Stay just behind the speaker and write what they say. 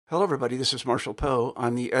Hello, everybody. This is Marshall Poe.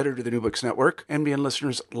 I'm the editor of the New Books Network. NBN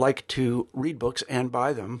listeners like to read books and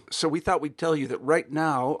buy them. So we thought we'd tell you that right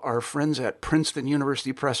now, our friends at Princeton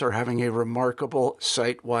University Press are having a remarkable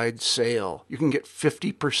site-wide sale. You can get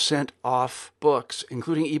 50% off books,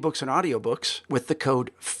 including ebooks and audiobooks, with the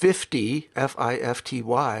code 50,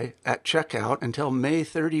 F-I-F-T-Y, at checkout until May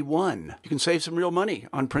 31. You can save some real money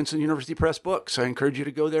on Princeton University Press books. I encourage you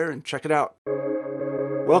to go there and check it out.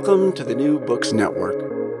 Welcome to the New Books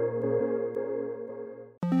Network.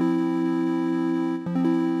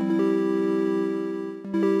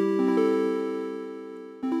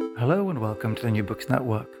 Hello and welcome to the New Books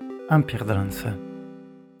Network. I'm Pierre Delancey.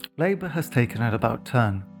 Labour has taken an about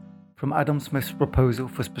turn. From Adam Smith's proposal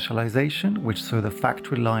for specialisation, which saw the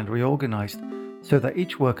factory line reorganised so that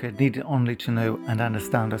each worker needed only to know and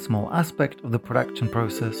understand a small aspect of the production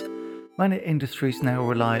process, many industries now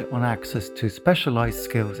rely on access to specialised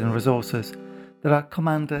skills and resources that are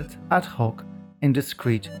commanded ad hoc in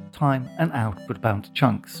discrete time and output-bound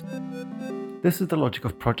chunks. This is the logic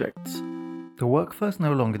of projects. The workforce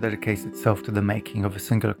no longer dedicates itself to the making of a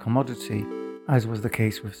singular commodity, as was the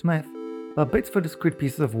case with Smith, but bids for discrete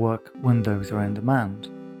pieces of work when those are in demand.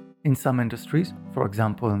 In some industries, for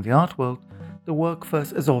example in the art world, the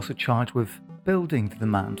workforce is also charged with building the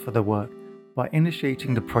demand for the work by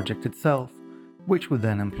initiating the project itself, which would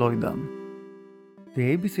then employ them.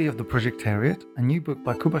 The ABC of the Projectariat, a new book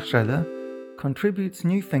by Kuba Schroeder, contributes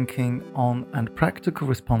new thinking on and practical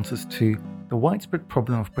responses to the widespread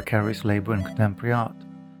problem of precarious labour in contemporary art.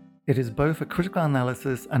 It is both a critical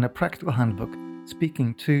analysis and a practical handbook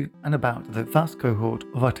speaking to and about the vast cohort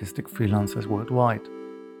of artistic freelancers worldwide.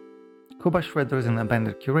 Kuba Schroeder is an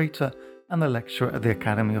embedded curator and a lecturer at the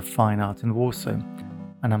Academy of Fine Arts in Warsaw,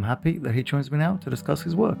 and I'm happy that he joins me now to discuss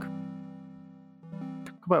his work.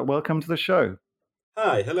 Kuba, welcome to the show.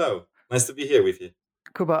 Hi, hello. Nice to be here with you.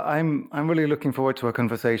 Kuba, I'm really looking forward to a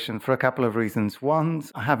conversation for a couple of reasons. One,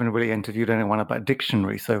 I haven't really interviewed anyone about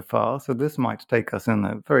dictionary so far, so this might take us in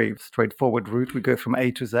a very straightforward route. We go from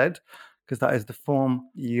A to Z, because that is the form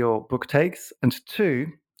your book takes. And two,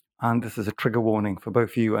 and this is a trigger warning for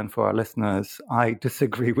both you and for our listeners, I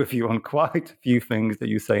disagree with you on quite a few things that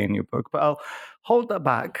you say in your book, but I'll hold that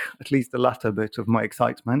back, at least the latter bit of my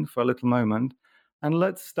excitement, for a little moment. And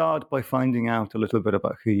let's start by finding out a little bit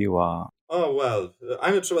about who you are. Oh, well,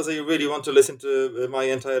 I'm not sure whether you really want to listen to my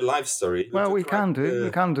entire life story. Well, we can do.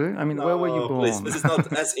 I mean, where were you born? Please, this is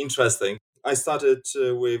not as interesting. I started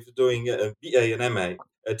with doing a BA and MA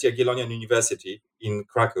at Jagiellonian University in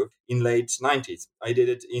Krakow in late 90s. I did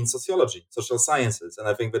it in sociology, social sciences, and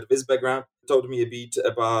I think that this background taught me a bit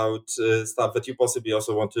about stuff that you possibly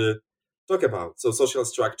also want to talk about. So social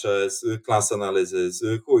structures, class analysis,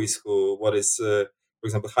 who is who, what is, for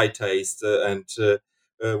example, high taste, and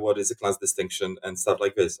what is a class distinction and stuff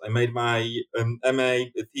like this. I made my MA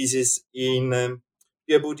thesis in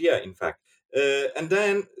Pierre Bourdieu, in fact. And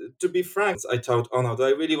then, to be frank, I thought, oh no, do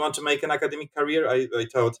I really want to make an academic career? I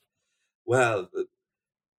thought, well,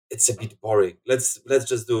 it's a bit boring. Let's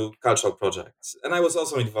just do cultural projects. And I was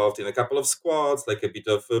also involved in a couple of squads, like a bit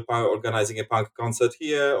of organizing a punk concert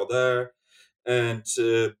here or there, and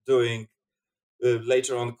doing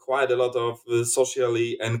later on quite a lot of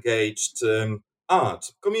socially engaged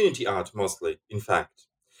art, community art mostly, in fact.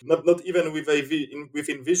 Not even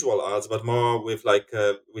within visual arts, but more with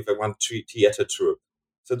with a one theater troupe.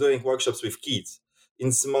 So doing workshops with kids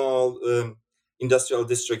in small industrial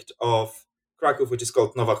district of Krakow, which is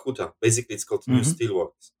called Nowa Huta. Basically, it's called New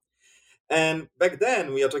Steelworks. And back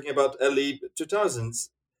then, we are talking about early 2000s,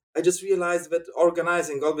 I just realized that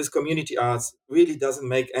organizing all these community arts really doesn't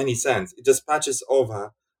make any sense. It just patches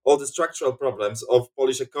over all the structural problems of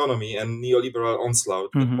Polish economy and neoliberal onslaught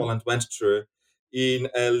that Poland went through in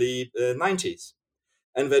early 90s.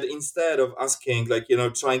 And that instead of asking,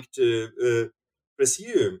 trying to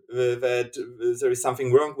presume that there is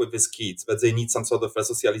something wrong with these kids, that they need some sort of a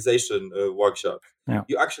socialization workshop,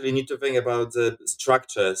 you actually need to think about the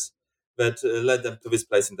structures that led them to this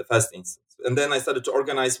place in the first instance. And then I started to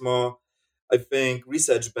organize more, I think,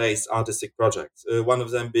 research-based artistic projects. One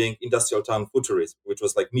of them being Industrial Town Futurism, which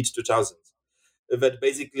was like mid-2000s, that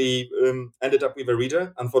basically ended up with a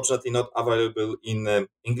reader, unfortunately not available in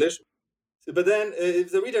English. But then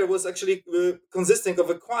the reader was actually consisting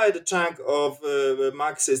of quite a chunk of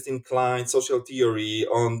Marxist-inclined social theory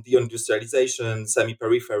on deindustrialization,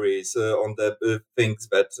 semi-peripheries, on the things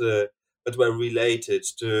that were related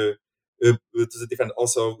to the different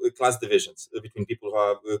also class divisions between people who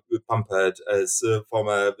are pampered as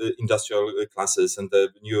former industrial classes and the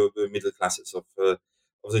new middle classes of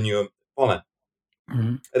the new Poland,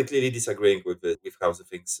 and clearly disagreeing with how the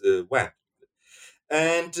things went.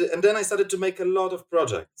 And then I started to make a lot of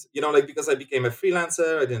projects, because I became a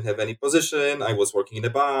freelancer. I didn't have any position. I was working in a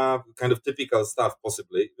bar, kind of typical stuff,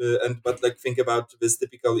 possibly. But think about this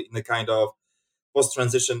typical in a kind of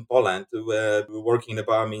post-transition Poland, where working in a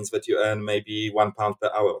bar means that you earn maybe £1 per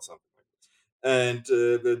hour or something. And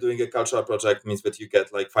doing a cultural project means that you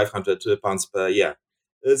get like £500 per year.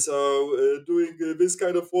 So doing this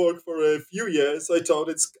kind of work for a few years, I thought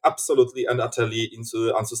it's absolutely and utterly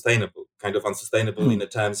unsustainable. Kind of unsustainable in the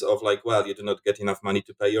terms of like, well, you do not get enough money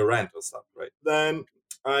to pay your rent or stuff, right? Then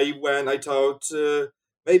I thought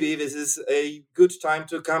maybe this is a good time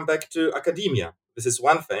to come back to academia. This is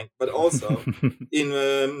one thing, but also in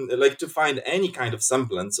to find any kind of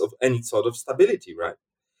semblance of any sort of stability, right?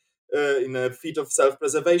 In a feat of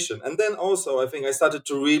self-preservation. And then also, I think I started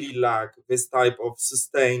to really lack this type of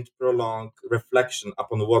sustained, prolonged reflection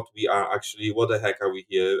upon what the heck are we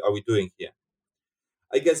here? Are we doing here?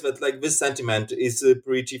 I guess that like this sentiment is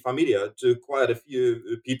pretty familiar to quite a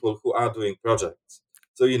few people who are doing projects.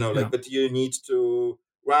 So, that you need to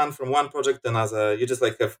run from one project to another. You just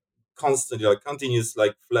like have continuous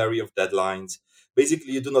like flurry of deadlines.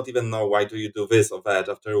 Basically, you do not even know why do you do this or that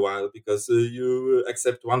after a while, because you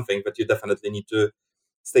accept one thing, but you definitely need to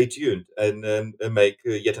stay tuned and make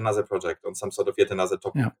yet another project on some sort of yet another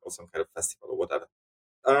topic or some kind of festival or whatever.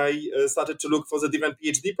 I started to look for the different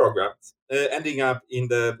PhD programs, ending up in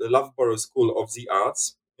the Loughborough School of the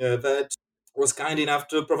Arts that was kind enough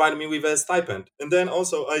to provide me with a stipend. And then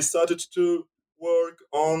also I started to work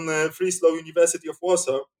on Free Slow University of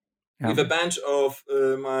Warsaw with a bunch of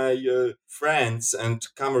my friends and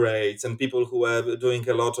comrades and people who were doing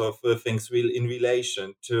a lot of things in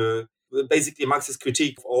relation to basically Marxist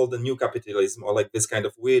critique of all the new capitalism, or like this kind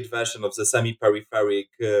of weird version of the semi-peripheric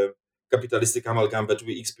capitalistic amalgam that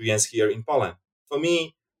we experience here in Poland. For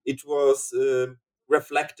me, it was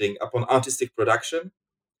reflecting upon artistic production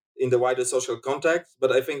in the wider social context.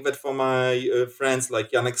 But I think that for my friends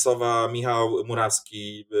like Janek Sowa, Michał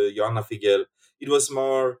Murawski, Joanna Figiel, it was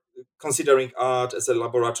more considering art as a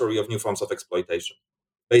laboratory of new forms of exploitation,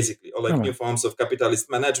 basically, or like new forms of capitalist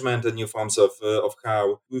management and new forms of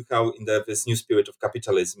how in this new spirit of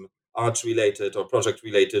capitalism, art-related or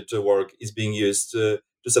project-related work is being used to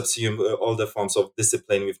subsume all the forms of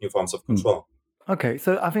discipline with new forms of control. Okay,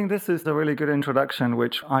 so I think this is a really good introduction,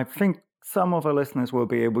 which I think some of our listeners will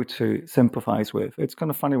be able to sympathize with. It's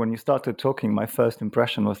kind of funny, when you started talking, my first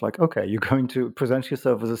impression was like, okay, you're going to present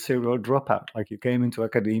yourself as a serial dropout. Like you came into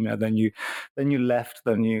academia, then you left,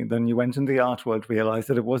 then you went into the art world, realized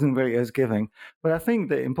that it wasn't really as giving. But I think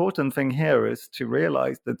the important thing here is to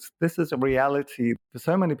realize that this is a reality for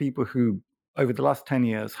so many people who over the last 10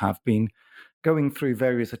 years have been going through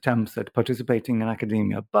various attempts at participating in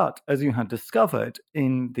academia, but as you had discovered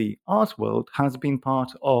in the art world, has been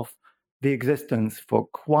part of the existence for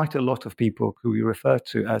quite a lot of people who we refer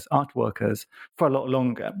to as art workers for a lot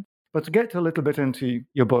longer. But to get a little bit into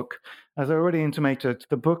your book, as I already intimated,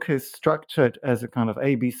 the book is structured as a kind of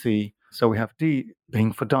ABC. So we have D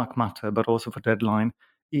being for dark matter, but also for deadline.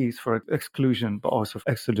 E is for exclusion, but also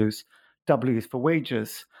for exodus. W is for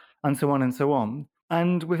wages, and so on and so on.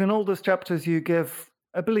 And within all those chapters, you give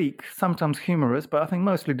a bleak, sometimes humorous, but I think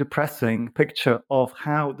mostly depressing picture of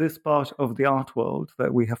how this part of the art world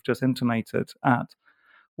that we have just intimated at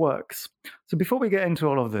works. So before we get into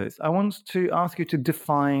all of this, I want to ask you to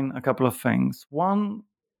define a couple of things. One,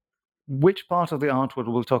 which part of the art world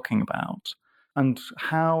we're talking about, and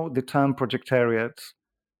how the term projectariat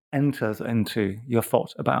enters into your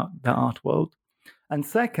thought about the art world. And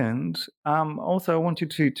second, also I want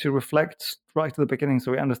you to reflect right at the beginning,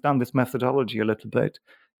 so we understand this methodology a little bit,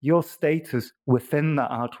 your status within the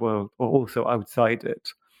art world or also outside it.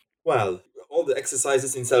 Well, all the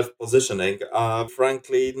exercises in self-positioning are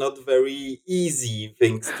frankly not very easy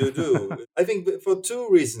things to do. I think for two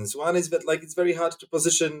reasons. One is that like it's very hard to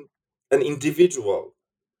position an individual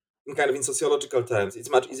in sociological terms. It's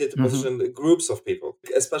much easier to position groups of people,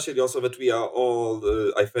 especially also that we are all,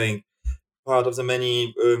 I think, part of the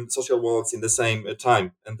many social worlds in the same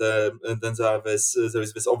time, and then there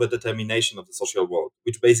is this overdetermination of the social world,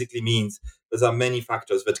 which basically means there are many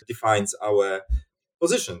factors that defines our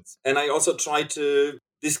positions. And I also try to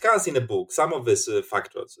discuss in a book some of these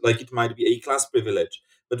factors, like it might be a class privilege,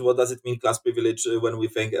 but what does it mean, class privilege, when we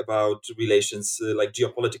think about relations like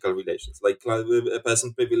geopolitical relations, like a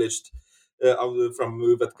person privileged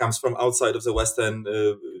that comes from outside of the Western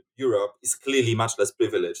Europe is clearly much less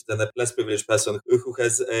privileged than a less privileged person who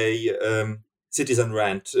has a citizen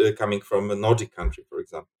rent coming from a Nordic country, for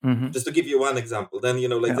example. Just to give you one example, then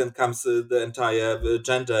then comes the entire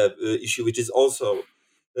gender issue, which is also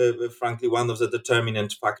frankly one of the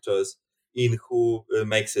determinant factors in who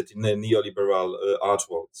makes it in the neoliberal art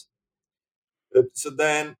world. So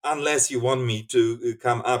then, unless you want me to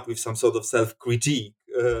come up with some sort of self-critique,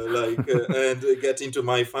 and get into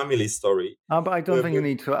my family story. But I don't think you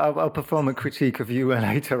need to. I'll perform a critique of you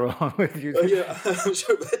later on with you. Yeah, I'm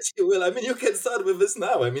sure that you will. I mean, you can start with this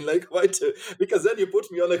now. I mean, like, why to? Because then you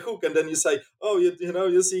put me on a hook, and then you say, "Oh,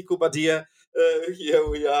 you see, Kuba dear, here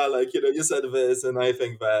we are." Like, you said this, and I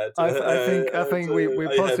think that. I think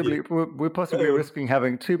we're possibly risking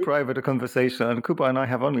having too private a conversation. And Kuba and I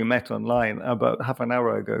have only met online about half an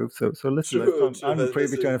hour ago. So listen, I'm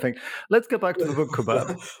privy to anything. Let's get back to the book, Kuba.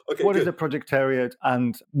 Okay, what is the Projectariat,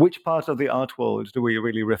 and which part of the art world do we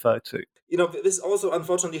really refer to? This also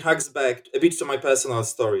unfortunately harks back a bit to my personal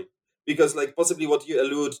story. Because, like, possibly what you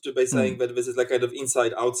allude to by saying that this is like kind of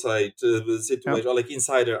inside-outside situation, or like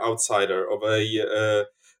insider-outsider of a,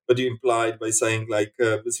 what you implied by saying like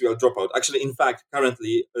this real dropout. Actually, in fact,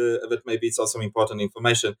 currently, that maybe it's also important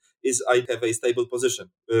information, is I have a stable position.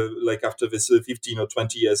 Like after this 15 or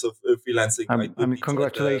 20 years of freelancing. I mean,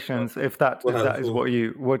 congratulations, if that is what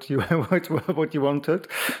you wanted.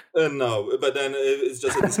 No, but then it's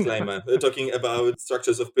just a disclaimer talking about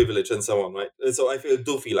structures of privilege and so on, right? So I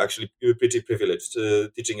do feel actually pretty privileged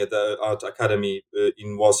teaching at the art academy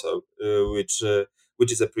in Warsaw, which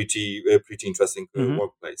is a pretty interesting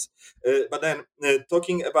workplace. But then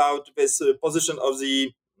talking about this position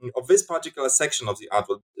of this particular section of the art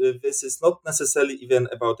world, this is not necessarily even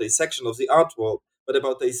about a section of the art world, but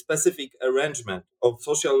about a specific arrangement of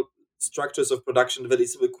social structures of production that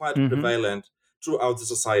is quite prevalent throughout the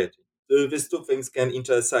society. These two things can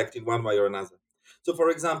intersect in one way or another. So, for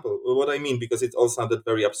example, what I mean, because it all sounded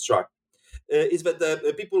very abstract, is that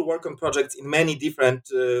the people work on projects in many different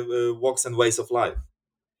walks and ways of life.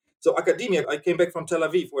 So academia, I came back from Tel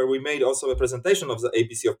Aviv, where we made also a presentation of the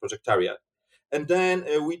ABC of Projectariat. And then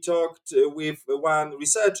we talked with one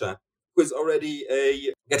researcher who is already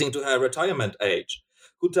getting to her retirement age,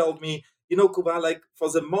 who told me, Kuba, like for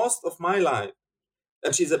the most of my life,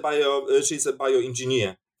 and she's a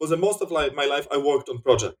bioengineer. For the most of my life, I worked on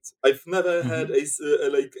projects. I've never had a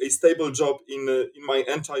stable job in my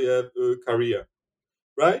entire career,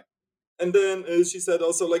 right? And then she said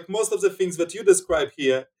also, like most of the things that you describe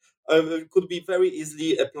here could be very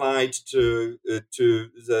easily applied to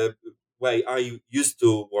the way I used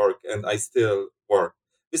to work and I still work.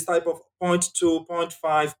 This type of 0.2,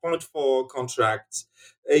 0.5, 0.4 contracts,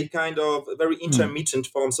 a kind of very intermittent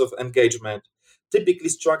forms of engagement, typically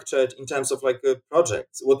structured in terms of like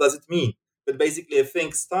projects. What does it mean? That basically a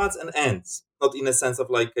thing starts and ends, not in a sense of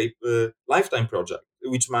like a lifetime project,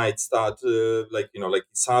 which might start like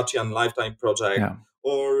Sartrean lifetime project,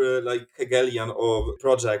 or like Hegelian or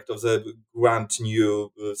project of the grand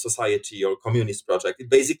new society or communist project. It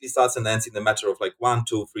basically starts and ends in a matter of like 1,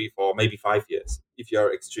 2, 3, 4, maybe 5 years, if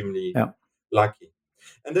you're extremely lucky.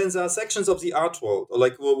 And then there are sections of the art world, or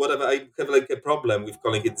like whatever. I have like a problem with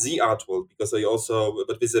calling it the art world, because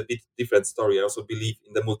but this is a bit different story. I also believe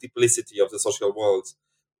in the multiplicity of the social worlds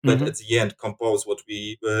that at the end compose what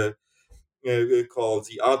we call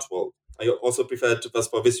the art world. I also prefer to,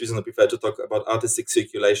 for this reason, I prefer to talk about artistic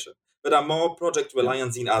circulation, but are more project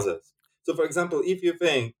reliant than others. So, for example, if you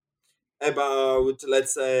think about,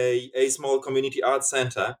 let's say, a small community art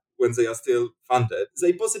center, when they are still funded,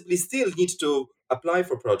 they possibly still need to apply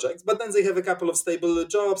for projects, but then they have a couple of stable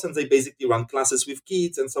jobs and they basically run classes with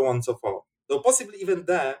kids and so on and so forth. So possibly even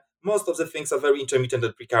there, most of the things are very intermittent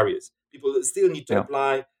and precarious. People still need to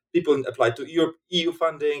apply. People apply to EU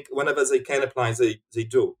funding. Whenever they can apply, they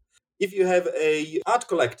do. If you have a art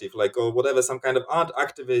collective, like, or whatever, some kind of art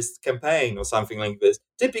activist campaign or something like this,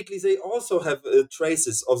 typically they also have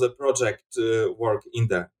traces of the project work in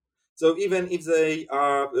there. So even if they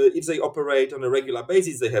operate on a regular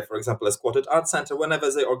basis, they have, for example, a squatted art center. Whenever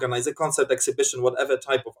they organize a concert, exhibition, whatever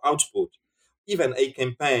type of output, even a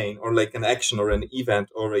campaign or like an action or an event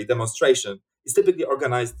or a demonstration is typically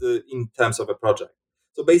organized in terms of a project.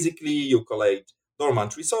 So basically, you collate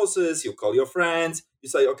dormant resources, you call your friends, you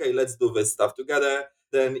say, okay, let's do this stuff together.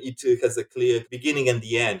 Then it has a clear beginning and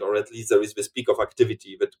the end, or at least there is this peak of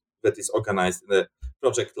activity that is organized in a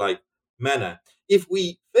project-like manner. If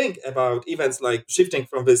we think about events like shifting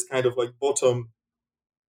from this kind of like bottom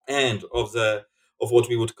end of what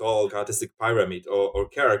we would call artistic pyramid or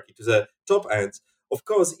hierarchy to the top end, of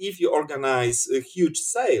course, if you organize huge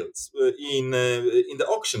sales in the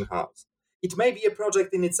auction house, it may be a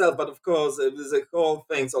project in itself, but of course, there's a whole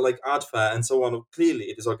thing, so like art fair and so on. Clearly,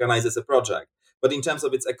 it is organized as a project. But in terms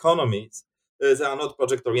of its economies, They are not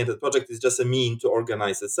project-oriented. Project is just a mean to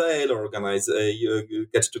organize a sale, or organize a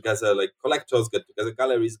get-together, like collectors, get-together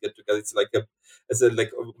galleries, get-together. It's like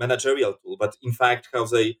a managerial tool. But in fact, how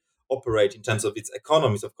they operate in terms of its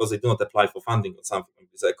economies, of course, they do not apply for funding or something.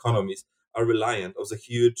 These economies are reliant on the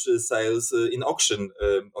huge sales in auction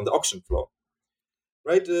on the auction floor.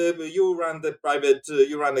 Right, you run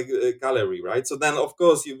a gallery, right? So then, of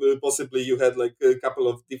course, you had like a couple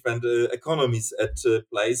of different economies at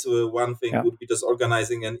place. One thing would be just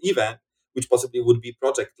organizing an event, which possibly would be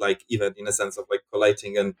project-like event in a sense of like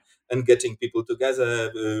collating and getting people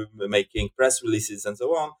together, making press releases and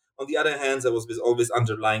so on. On the other hand, there was this always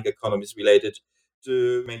underlying economies related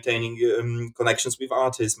to maintaining connections with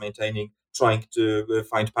artists, trying to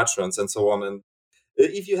find patrons and so on. And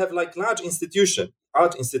if you have like large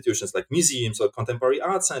art institutions like museums or contemporary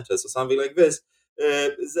art centers or something like this,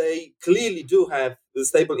 they clearly do have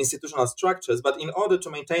stable institutional structures, but in order to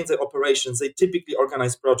maintain their operations, they typically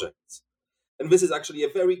organize projects. And this is actually a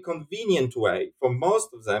very convenient way for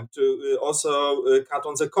most of them to also cut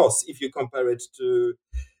on the costs if you compare it to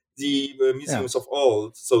the museums of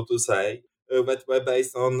old, so to say, that were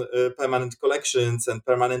based on permanent collections and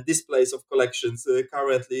permanent displays of collections.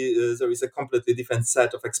 Currently, there is a completely different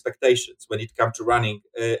set of expectations when it comes to running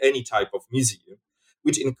any type of museum,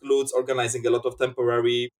 which includes organizing a lot of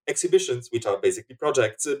temporary exhibitions, which are basically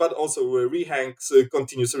projects, but also rehangs,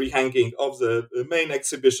 continuous rehanging of the main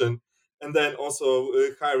exhibition, and then also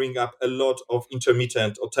hiring up a lot of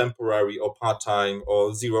intermittent or temporary or part-time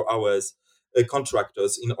or 0 hours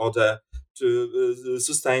contractors in order to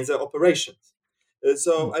sustain their operations.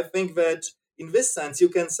 So I think that in this sense, you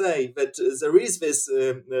can say that there is this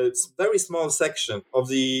very small section of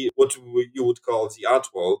what you would call the art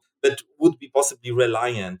world that would be possibly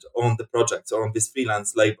reliant on the projects or on this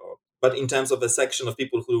freelance labor. But in terms of a section of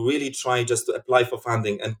people who really try just to apply for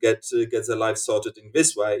funding and get their life sorted in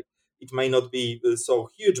this way, it may not be so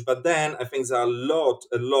huge. But then I think there are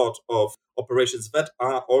a lot of operations that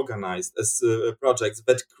are organized as projects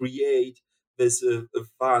that create this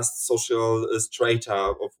vast social strata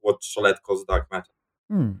of what Sholette calls dark matter.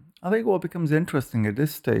 I think what becomes interesting at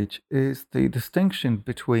this stage is the distinction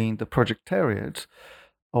between the projectariat,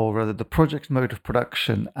 or rather the project mode of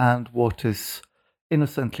production, and what is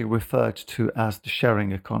innocently referred to as the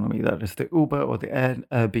sharing economy, that is the Uber or the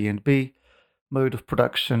Airbnb mode of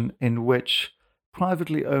production, in which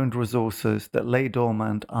privately owned resources that lay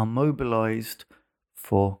dormant are mobilized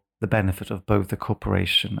for the benefit of both the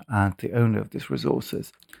corporation and the owner of these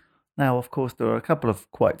resources. Now, of course, there are a couple of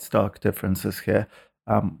quite stark differences here.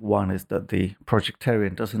 One is that the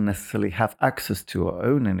projectarian doesn't necessarily have access to or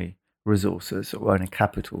own any resources or any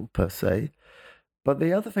capital per se. But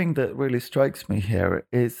the other thing that really strikes me here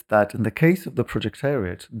is that in the case of the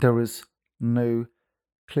projectariat, there is no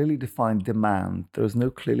clearly defined demand. There is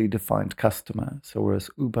no clearly defined customer. So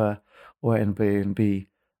whereas Uber or Airbnb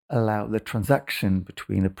allow the transaction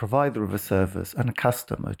between a provider of a service and a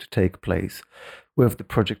customer to take place, with the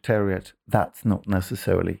projectariat, that's not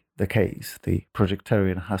necessarily the case. The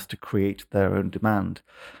projectarian has to create their own demand.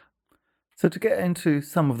 So to get into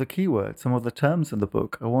some of the keywords, some of the terms in the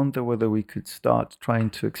book, I wonder whether we could start trying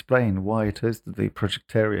to explain why it is that the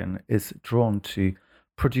projectarian is drawn to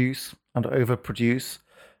produce and overproduce,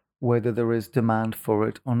 whether there is demand for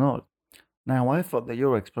it or not. Now, I thought that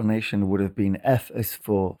your explanation would have been F is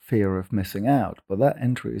for fear of missing out, but that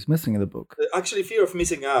entry is missing in the book. Actually, fear of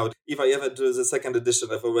missing out, if I ever do the second edition,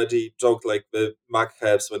 I've already joked like Mark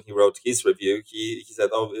Herbst when he wrote his review. He said,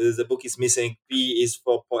 the book is missing, P is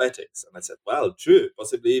for poetics. And I said, well, true.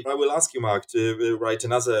 Possibly, I will ask you, Mark, to write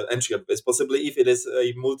another entry on this. Possibly, if it is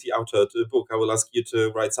a multi-authored book, I will ask you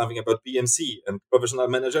to write something about PMC and professional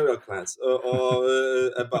managerial class, or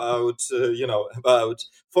about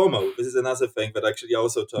FOMO. This is another thing that actually I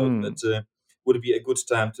also thought that would be a good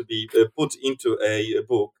term to be put into a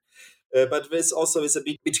book. But this also is a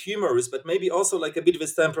bit humorous, but maybe also like a bit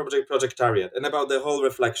this term projectariat and about the whole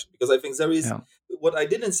reflection. Because I think there is, what I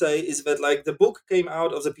didn't say is that like the book came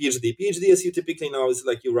out of the PhD. PhD, as you typically know, is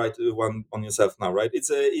like you write one on yourself now, right? It's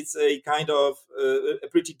a kind of a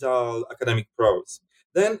pretty dull academic prose.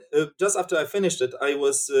 Then, just after I finished it, I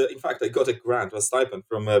was, in fact, I got a grant, a stipend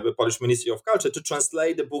from the Polish Ministry of Culture to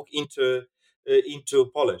translate the book into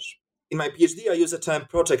Polish. In my PhD, I use the term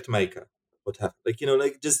project maker.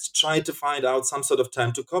 Just try to find out some sort of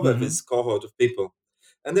term to cover this cohort of people.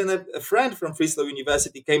 And then a friend from Frieslau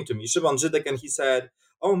University came to me, Szymon Żydek, and he said,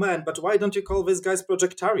 oh man, but why don't you call these guys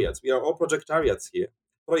projectariats? We are all projectariats here.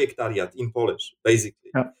 Projektariat in Polish,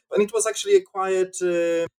 basically. Yeah. And it was actually a quiet,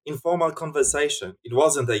 informal conversation. It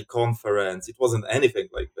wasn't a conference. It wasn't anything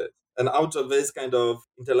like that. And out of this kind of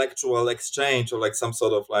intellectual exchange, or like some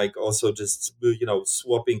sort of like also just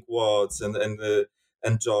swapping words and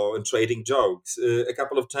trading jokes, a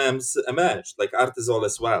couple of terms emerged, like artisol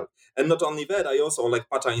as well. And not only that, I also like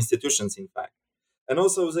Pata institutions, in fact. And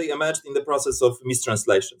also they emerged in the process of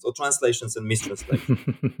mistranslations or translations and mistranslations.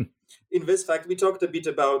 In this fact, we talked a bit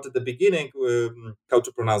about at the beginning how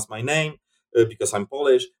to pronounce my name, because I'm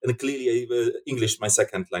Polish, and clearly English my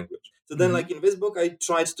second language. So then, like in this book, I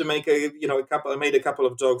tried to make I made a couple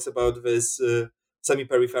of jokes about this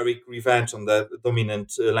semi-peripheric revenge on the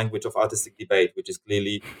dominant language of artistic debate, which is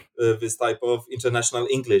clearly this type of international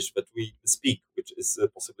English that we speak, which is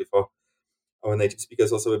possibly for our native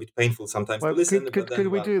speakers also a bit painful sometimes to listen. Could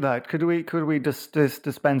we do that? Could we just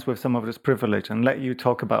dispense with some of this privilege and let you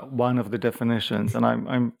talk about one of the definitions? And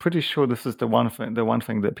I'm pretty sure this is the one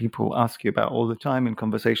thing that people ask you about all the time in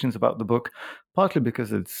conversations about the book, partly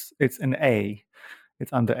because it's an A.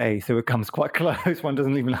 It's under A, so it comes quite close. One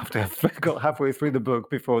doesn't even have to have got halfway through the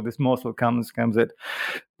book before this morsel comes it.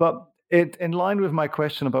 But it, in line with my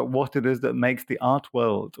question about what it is that makes the art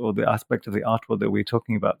world, or the aspect of the art world that we're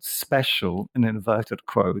talking about, special, in inverted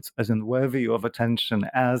quotes, as in worthy of attention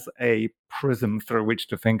as a prism through which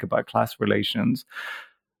to think about class relations,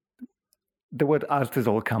 the word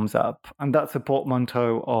artisol comes up, and that's a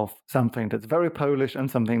portmanteau of something that's very Polish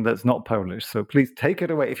and something that's not Polish. So please take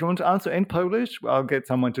it away. If you want to answer in Polish, I'll get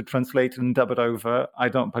someone to translate and dub it over. I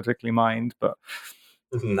don't particularly mind, but...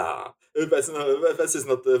 Nah, this is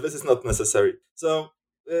not necessary. So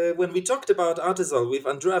when we talked about artisol with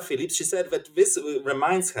Andrea Phillips, she said that this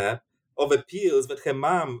reminds her of appeals that her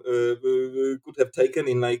mom could have taken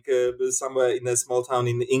in somewhere in a small town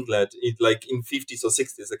in England, in 50s or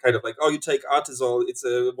 60s. A kind of like, oh, you take artisol, it's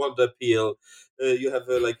a wonder pill. You have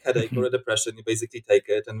a headache or a depression, you basically take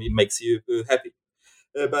it, and it makes you happy.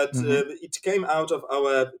 But it came out of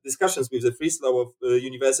our discussions with the Frieslau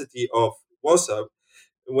University of Warsaw,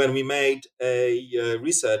 when we made a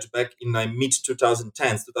research back in mid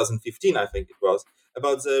 2010s, 2015, I think it was,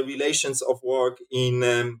 about the relations of work in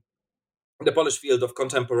the Polish field of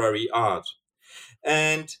contemporary art.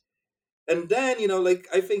 And then,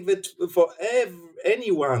 I think that for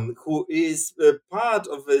anyone who is part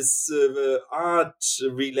of this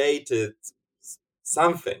art-related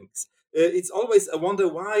somethings, it's always a wonder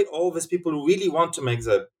why all these people really want to make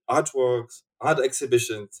the artworks, art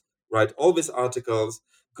exhibitions, write all these articles,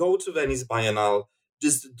 go to Venice Biennale,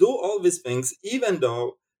 just do all these things, even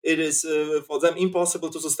though it is for them impossible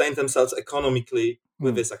to sustain themselves economically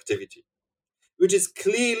with this activity, which is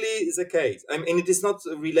clearly the case. I mean, it is not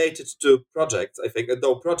related to projects, I think,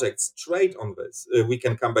 though projects trade on this. We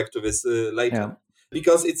can come back to this later,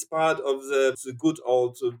 because it's part of the good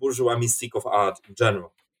old bourgeois mystique of art in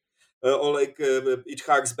general. It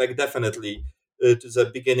harks back definitely to the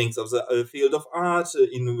beginnings of the field of art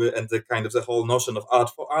and the kind of the whole notion of art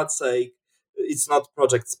for art's sake. It's not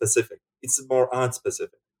project specific. It's more art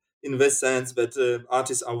specific in this sense that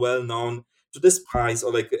artists are well known to despise,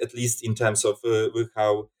 or at least in terms of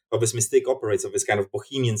how this mystique operates, of this kind of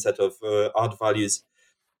bohemian set of art values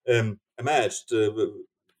emerged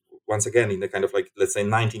once again in the kind of let's say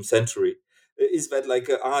 19th century. Is that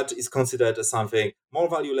art is considered as something more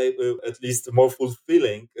valuable, at least more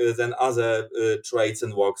fulfilling than other trades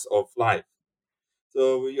and walks of life.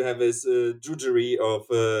 So you have this drudgery of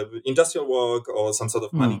industrial work, or some sort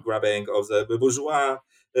of money grabbing of the bourgeois,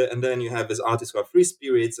 and then you have these artists who are free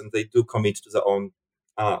spirits, and they do commit to their own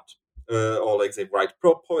art, or they write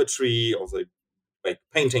poetry, or they make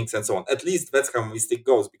paintings and so on. At least that's how mystic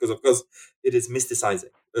goes, because of course it is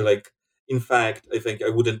mysticizing. In fact, I think I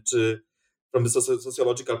wouldn't. From the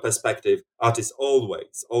sociological perspective, artists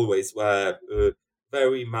always were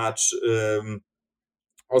very much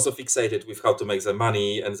also fixated with how to make their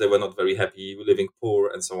money, and they were not very happy living poor,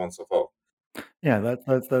 and so on and so forth. Yeah,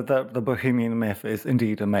 the Bohemian myth is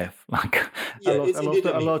indeed a myth.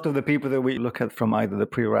 A lot of the people that we look at from either the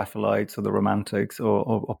Pre-Raphaelites or the Romantics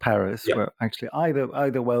or Paris were actually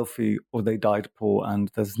either wealthy or they died poor,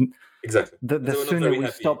 and there's exactly the sooner we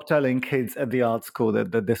stop telling kids at the art school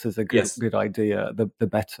that this is a good idea, the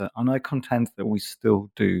better. And I contend that we still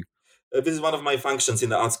do. This is one of my functions in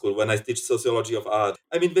the art school when I teach sociology of art.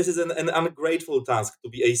 I mean, this is an ungrateful task to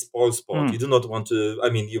be a spoil sport. You do not want to. I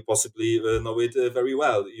mean, you possibly know it very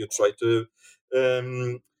well. You try to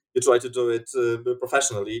do it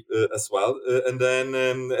professionally as well, and then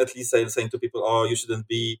at least saying to people, "Oh, you shouldn't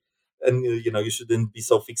be." And you shouldn't be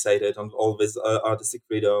so fixated on all this artistic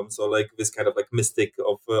freedom. So this kind of mystic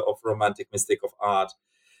of romantic mystic of art.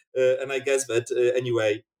 And I guess that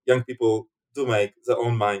anyway, young people do make their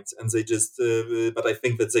own minds, and they just. But I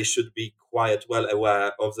think that they should be quite well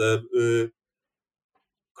aware of the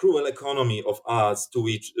cruel economy of arts to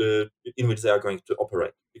which in which they are going to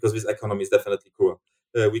operate, because this economy is definitely cruel.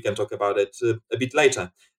 We can talk about it a bit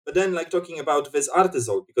later. But then, like talking about this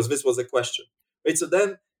artisan, because this was a question, right? So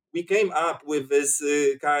then we came up with this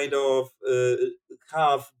kind of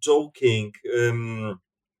half joking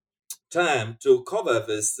term to cover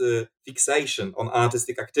this fixation on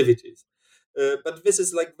artistic activities. But this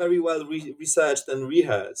is like very well researched and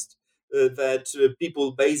rehearsed. That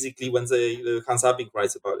people basically, when they Hans Abing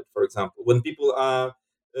writes about it, for example, when people are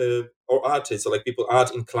or artists or like people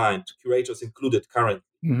art inclined, curators included currently,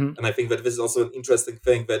 and I think that this is also an interesting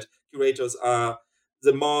thing, that curators are,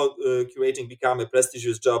 the more curating become a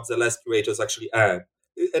prestigious job, the less curators actually earn.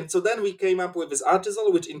 And so then we came up with this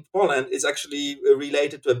artisan, which in Poland is actually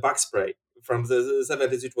related to a bug spray from the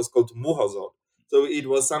 70s. It was called muhozol. So it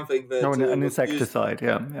was something that an insecticide,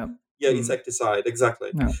 insecticide,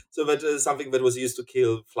 exactly. Yeah. So that is something that was used to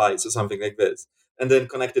kill flies or something like this, and then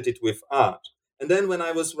connected it with art. And then when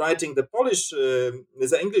I was writing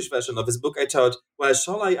the English version of this book, I thought, well,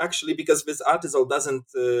 shall I actually, because this artisan doesn't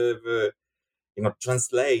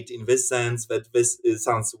translate in this sense, that this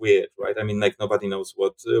sounds weird, right? I mean, like nobody knows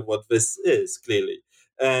what this is, clearly,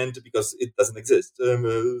 and because it doesn't exist.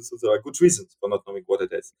 So there are good reasons for not knowing what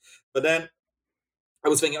it is. But then I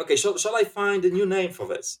was thinking, okay, shall I find a new name for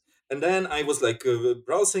this? And then I was like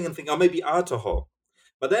browsing and thinking, oh, maybe alcohol.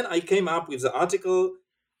 But then I came up with the article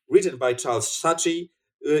written by Charles Saatchi,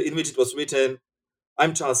 in which it was written,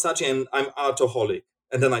 I'm Charles Saatchi and I'm alcoholic.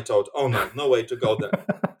 And then I thought, oh no way to go there.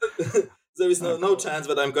 There is no chance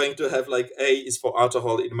that I'm going to have like A is for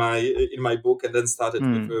alcohol in my book, and then started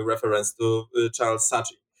with a reference to Charles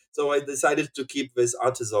Saatchi. So I decided to keep this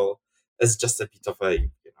artisan as just a bit of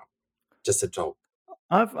just a joke.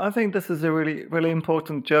 I think this is a really, really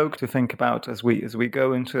important joke to think about as we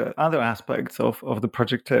go into other aspects of the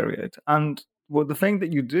Projectariat. And the thing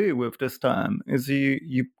that you do with this term is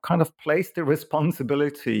you kind of place the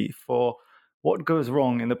responsibility for what goes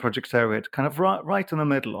wrong in the Projectariat kind of right in the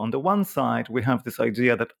middle. On the one side, we have this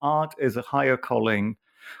idea that art is a higher calling,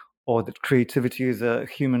 or that creativity is a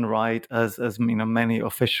human right, as many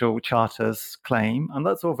official charters claim, and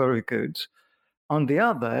that's all very good. On the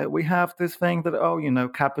other, we have this thing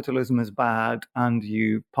that, capitalism is bad and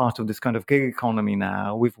you part of this kind of gig economy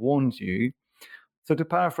now. We've warned you. So to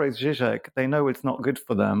paraphrase Zizek, they know it's not good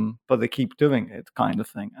for them, but they keep doing it, kind of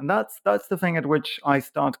thing. And that's the thing at which I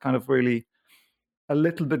start kind of really a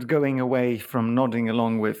little bit going away from nodding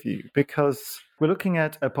along with you, because we're looking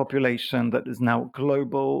at a population that is now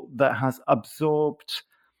global, that has absorbed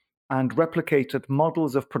and replicated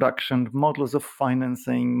models of production, models of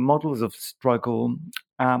financing, models of struggle,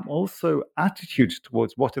 also attitudes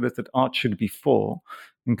towards what it is that art should be for,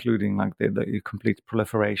 including like the complete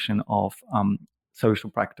proliferation of social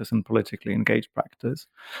practice and politically engaged practice.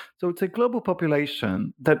 So it's a global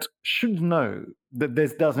population that should know that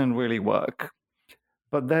this doesn't really work,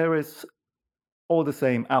 but there is all the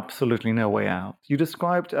same absolutely no way out. You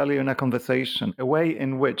described earlier in our conversation a way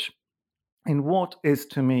in which, in what is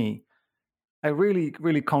to me a really,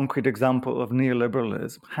 really concrete example of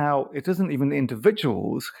neoliberalism, how it isn't even the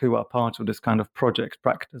individuals who are part of this kind of project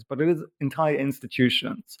practice, but it is entire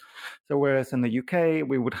institutions. So whereas in the UK,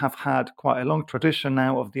 we would have had quite a long tradition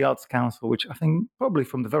now of the Arts Council, which I think probably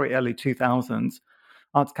from the very early 2000s,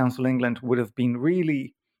 Arts Council England would have been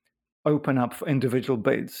really open up for individual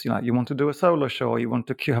bids. You want to do a solo show, or you want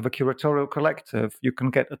to have a curatorial collective, you can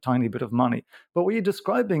get a tiny bit of money. But what you're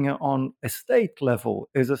describing on a state level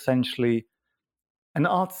is essentially an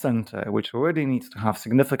arts center, which already needs to have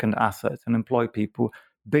significant assets and employ people,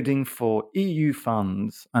 bidding for EU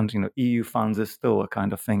funds. And EU funds is still a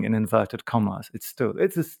kind of thing in inverted commas. It's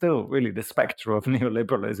still really the spectre of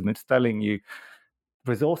neoliberalism. It's telling you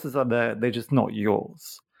resources are there, they're just not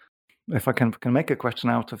yours. If I can make a question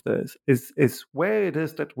out of this, is where it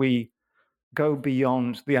is that we go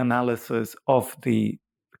beyond the analysis of the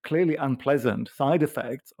clearly unpleasant side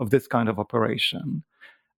effects of this kind of operation,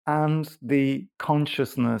 and the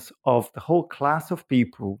consciousness of the whole class of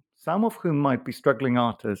people, some of whom might be struggling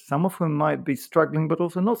artists, some of whom might be struggling, but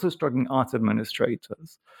also not so struggling arts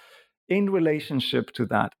administrators, in relationship to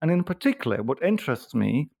that. And in particular, what interests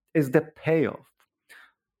me is the payoff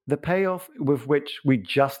with which we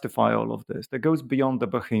justify all of this, that goes beyond the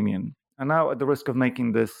bohemian. And now, at the risk of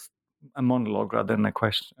making this a monologue rather than a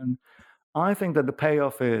question, I think that the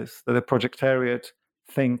payoff is that the Projectariat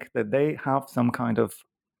think that they have some kind of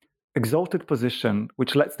exalted position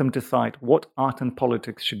which lets them decide what art and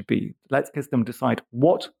politics should be, lets them decide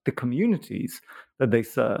what the communities that they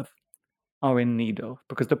serve are in need of,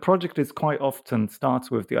 because the project is quite often starts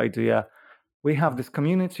with the idea, we have this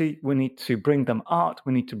community, we need to bring them art,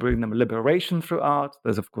 we need to bring them liberation through art.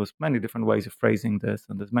 There's, of course, many different ways of phrasing this,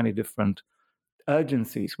 and there's many different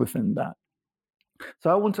urgencies within that.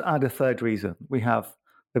 So I want to add a third reason. We have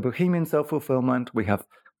the bohemian self-fulfillment, we have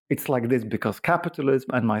it's like this because capitalism,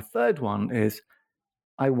 and my third one is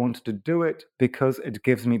I want to do it because it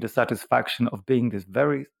gives me the satisfaction of being this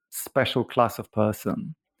very special class of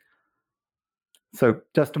person. So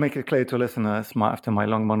just to make it clear to listeners, after my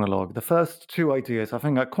long monologue, the first two ideas I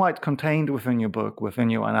think are quite contained within your book, within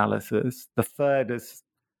your analysis. The third is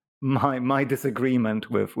my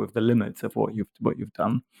disagreement with the limits of what you've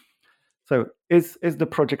done. So is the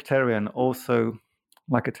projectarian also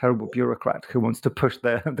like a terrible bureaucrat who wants to push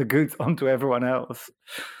the goods onto everyone else?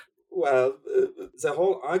 Well, the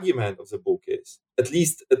whole argument of the book is, at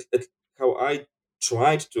least at how I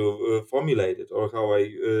tried to formulate it, or how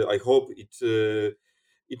I hope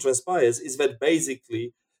it transpires, is that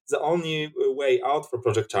basically the only way out for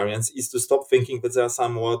projectarians is to stop thinking that they are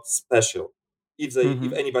somewhat special, if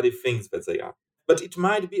anybody thinks that they are. But it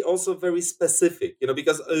might be also very specific,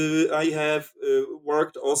 because I have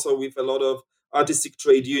worked also with a lot of artistic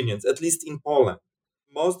trade unions, at least in Poland.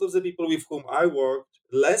 Most of the people with whom I worked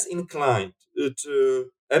less inclined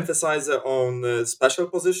to emphasize their own special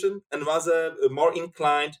position, and rather more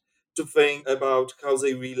inclined to think about how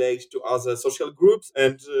they relate to other social groups,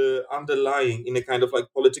 and underlying in a kind of like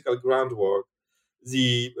political groundwork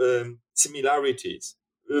the similarities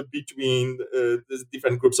between the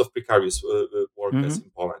different groups of precarious workers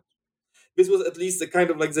in Poland. This was at least the kind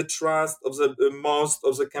of like the trust of the most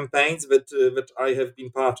of the campaigns that I have been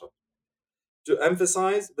part of, to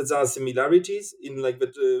emphasize that there are similarities in like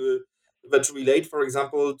that relate, for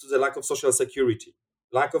example, to the lack of social security,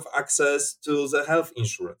 lack of access to the health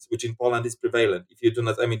insurance, which in Poland is prevalent. If you do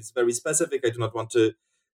not, it's very specific. I do not want to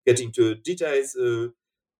get into details.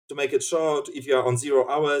 To make it short, if you are on 0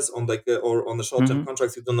 hours or on the short-term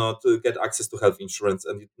contracts, you do not get access to health insurance,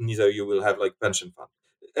 and neither you will have like pension fund.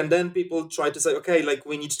 And then people try to say, okay, like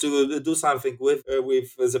we need to do something with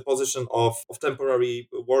the position of temporary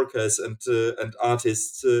workers and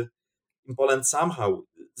artists in Poland. Somehow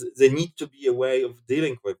there need to be a way of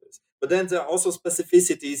dealing with this. But then there are also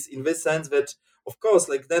specificities in this sense that, of course,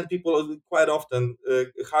 like then people quite often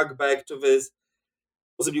hark back to this,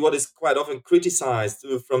 possibly what is quite often criticized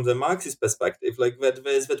from the Marxist perspective, like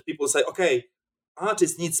that people say, okay,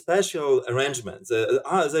 artists need special arrangements.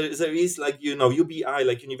 There is like, UBI,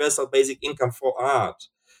 like universal basic income for art.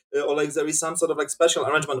 Or like there is some sort of like special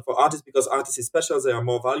arrangement for artists because artists is special, they are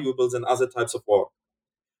more valuable than other types of work.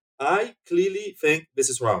 I clearly think this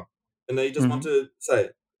is wrong. And I just want to say,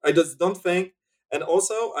 I just don't think, and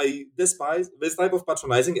also I despise this type of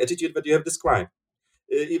patronizing attitude that you have described.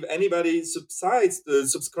 If anybody subscribes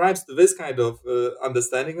to this kind of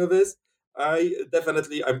understanding of this, I'm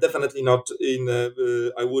definitely not in.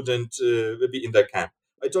 I wouldn't be in their camp.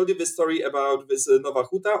 I told you this story about this Nowa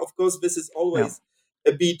Huta. Of course, this is always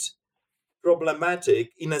a bit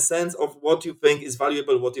problematic in a sense of what you think is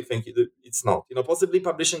valuable, what you think it's not. Possibly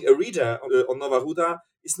publishing a reader on Nowa Huta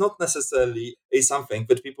is not necessarily something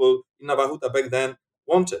that people in Nowa Huta back then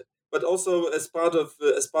wanted. But also, as part of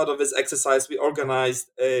this exercise, we organized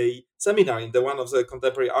a seminar in one of the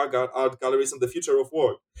contemporary art galleries on the future of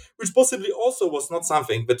work, which possibly also was not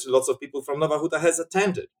something that lots of people from Nowa Huta has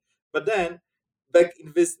attended. But then, back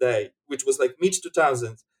in this day, which was like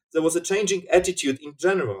mid-2000s, there was a changing attitude in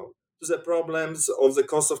general to the problems of the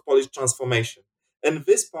cost of Polish transformation. And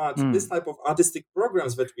this type of artistic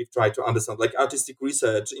programs that we've tried to understand, like artistic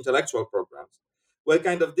research, intellectual programs, were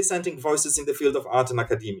kind of dissenting voices in the field of art and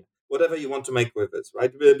academia. Whatever you want to make with it,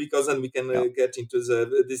 right? Because then we can get into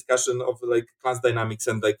the discussion of like class dynamics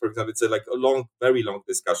and like, for example, it's a long, very long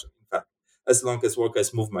discussion, in fact, as long as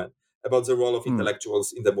workers' movement, about the role of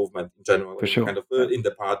intellectuals in the movement in general, kind of in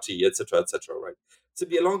the party, etc., right? To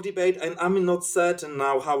be a long debate, and I'm not certain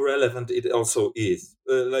now how relevant it also is,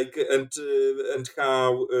 and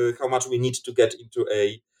how much we need to get into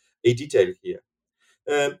a detail here.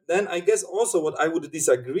 Then I guess also what I would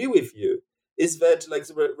disagree with you is that like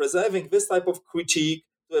reserving this type of critique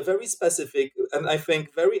to a very specific and I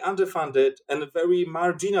think very underfunded and very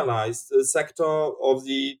marginalized sector of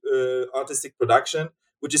the artistic production,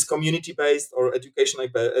 which is community-based or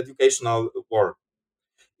educational work.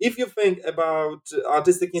 If you think about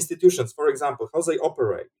artistic institutions, for example, how they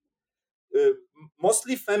operate,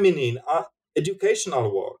 mostly feminine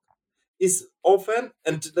educational work is often,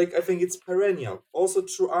 and like I think it's perennial, also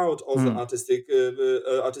throughout all the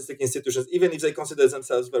artistic institutions, even if they consider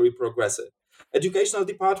themselves very progressive. Educational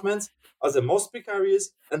departments are the most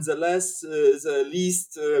precarious and the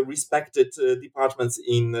least respected departments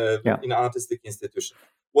in artistic institutions.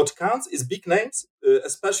 What counts is big names,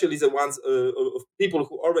 especially the ones of people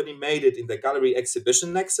who already made it in the gallery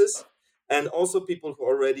exhibition nexus, and also people who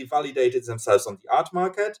already validated themselves on the art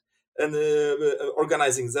market and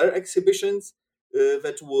organizing their exhibitions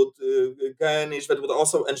that would garnish, that would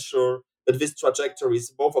also ensure that these trajectories,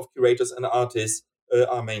 both of curators and artists,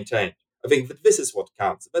 are maintained. I think that this is what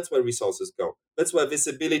counts. That's where resources go. That's where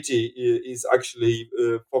visibility is actually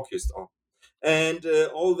focused on. And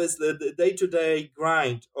always the day-to-day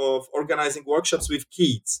grind of organizing workshops with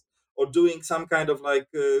kids or doing some kind of like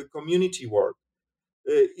community work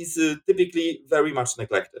is typically very much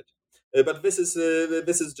neglected. But this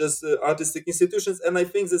is just artistic institutions, and I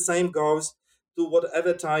think the same goes to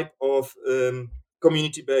whatever type of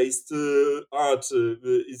community-based art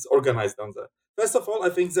is organized on there. First of all, I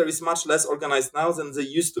think there is much less organized now than there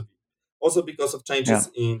used to be, also because of changes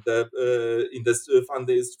in the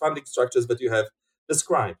funding structures that you have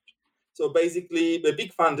described. So basically, the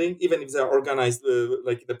big funding, even if they are organized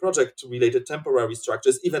like the project-related temporary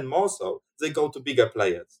structures, even more so, they go to bigger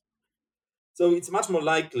players. So it's much more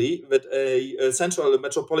likely that a central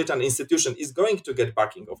metropolitan institution is going to get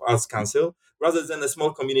backing of Arts Council rather than a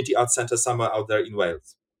small community art center somewhere out there in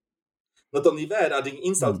Wales. Not only that, adding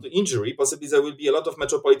insult to injury, possibly there will be a lot of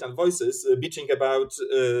metropolitan voices bitching about,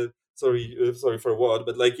 sorry for a word,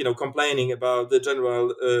 but like, complaining about the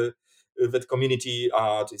general that community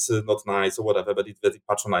art is not nice or whatever, but that it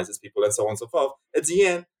patronizes people and so on and so forth. At the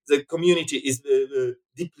end, the community is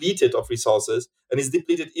depleted of resources and is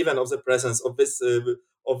depleted even of the presence of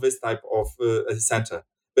this type of center.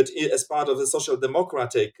 But as part of the social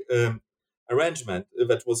democratic arrangement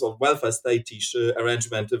that was a welfare state-ish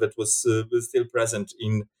arrangement that was still present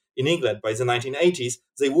in England by the 1980s,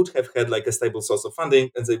 they would have had like a stable source of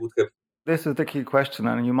funding, and they would have. This is the key question,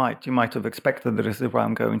 and you might have expected that this is where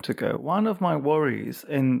I'm going to go. One of my worries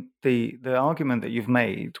in the argument that you've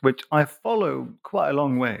made, which I follow quite a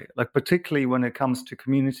long way, like particularly when it comes to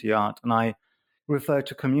community art, and I refer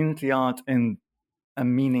to community art in a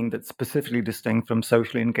meaning that's specifically distinct from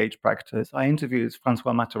socially engaged practice. I interviewed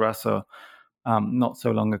Francois Matarasso not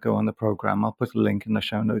so long ago on the program. I'll put a link in the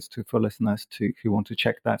show notes for listeners who want to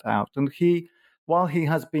check that out. And while he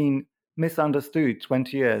has been misunderstood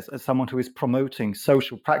 20 years as someone who is promoting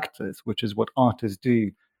social practice, which is what artists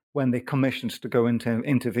do when they're commissioned to go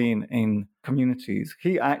intervene in communities,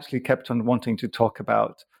 he actually kept on wanting to talk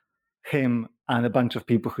about him and a bunch of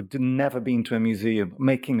people who'd never been to a museum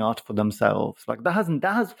making art for themselves. Like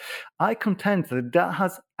I contend that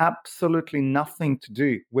has absolutely nothing to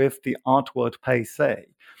do with the artwork per se.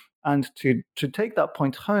 And to take that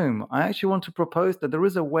point home, I actually want to propose that there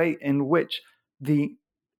is a way in which the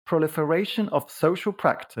proliferation of social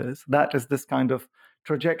practice, that is this kind of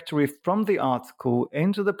trajectory from the art school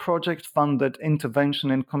into the project-funded intervention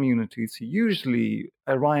in communities, usually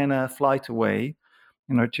a Ryanair flight away,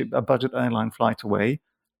 a budget airline flight away,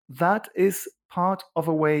 that is part of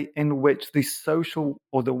a way in which the social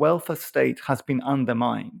or the welfare state has been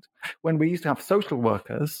undermined. When we used to have social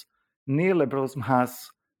workers, neoliberalism has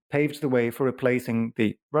paved the way for replacing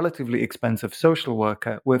the relatively expensive social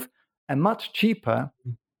worker with a much cheaper,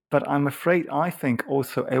 but I think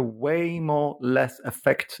also a way less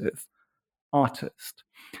effective artist.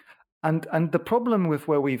 And the problem with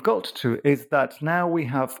where we've got to is that now we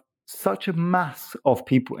have such a mass of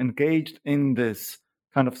people engaged in this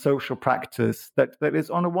kind of social practice that is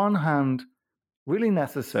on the one hand really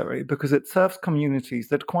necessary because it serves communities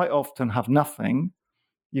that quite often have nothing.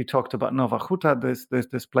 You talked about Nowa Huta,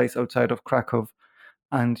 this place outside of Krakow,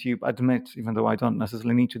 and you admit, even though I don't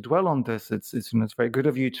necessarily need to dwell on this, it's very good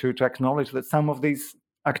of you to acknowledge that some of these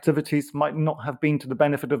activities might not have been to the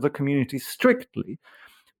benefit of the community strictly.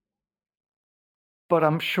 But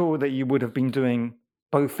I'm sure that you would have been doing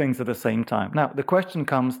both things at the same time. Now, the question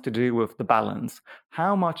comes to do with the balance.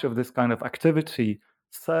 How much of this kind of activity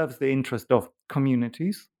serves the interest of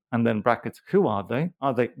communities? And then brackets, who are they?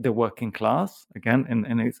 Are they the working class? Again,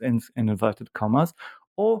 in inverted commas.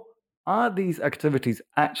 Or are these activities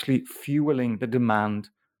actually fueling the demand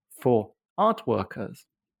for art workers?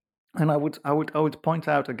 And I would point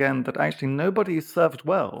out again that actually nobody is served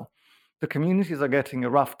well. The communities are getting a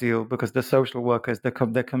rough deal because the social workers,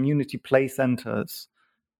 their community play centers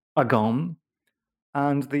are gone,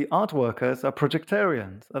 and the art workers are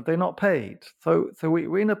projectarians. They're not paid. So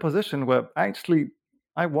we're in a position where actually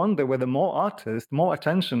I wonder whether more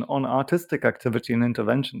attention on artistic activity and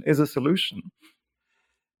intervention is a solution.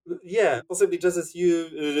 Yeah, possibly just as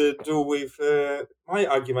you do with my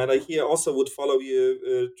argument, I here also would follow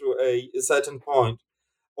you to a certain point,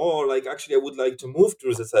 or like actually I would like to move to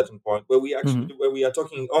a certain point where we are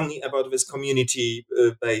talking only about this community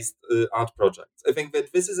based art projects. I think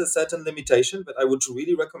that this is a certain limitation, but I would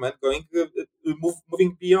really recommend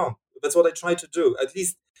moving beyond. That's what I try to do, at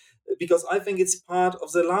least because I think it's part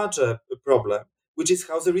of the larger problem, which is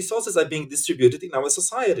how the resources are being distributed in our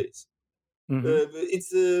societies. And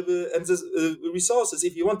the resources.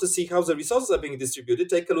 If you want to see how the resources are being distributed,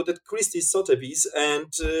 take a look at Christie's, Sotheby's,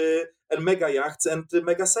 and mega yachts and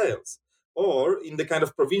mega sales, or in the kind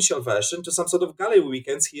of provincial version to some sort of gallery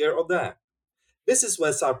weekends here or there. This is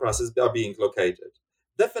where surpluses are being located.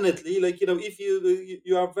 Definitely, like if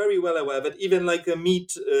you are very well aware that even like a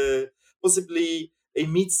meat, possibly a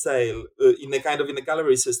meat sale in a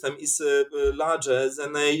gallery system is larger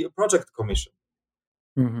than a project commission.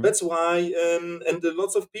 That's why, and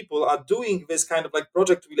lots of people are doing this kind of like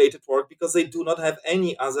project related work because they do not have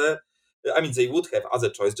any other. I mean, they would have other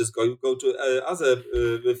choice, just go to other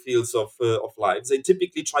fields of life. They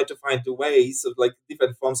typically try to find the ways of like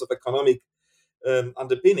different forms of economic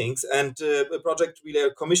underpinnings, and project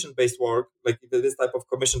related commission based work, like this type of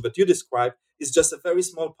commission that you describe, is just a very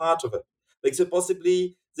small part of it. Like, so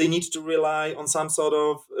possibly they need to rely on some sort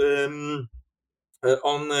of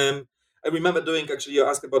I remember doing, actually, you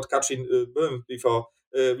asked about Katrin Böhm before.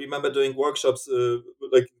 Remember doing workshops,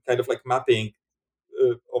 like kind of like mapping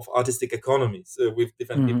of artistic economies with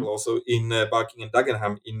different people, also in Barking and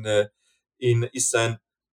Dagenham in Eastern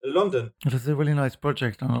London. It is a really nice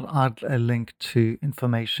project, and I'll add a link to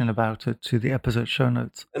information about it to the episode show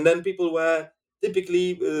notes. And then people were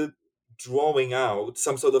typically drawing out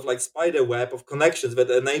some sort of like spider web of connections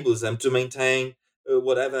that enables them to maintain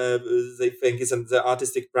whatever they think is the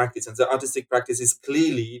artistic practice. And the artistic practice is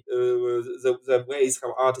clearly the ways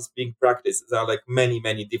how art is being practiced. There are like many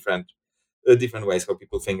different ways how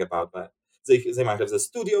people think about that. They might have the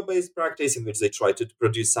studio-based practice in which they try to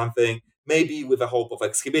produce something, maybe with a hope of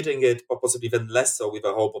exhibiting it, or possibly even less so with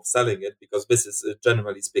a hope of selling it, because this is,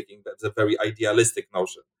 generally speaking, that's a very idealistic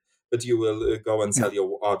notion that you will go and sell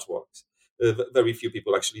your artworks. Very few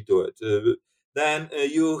people actually do it. Then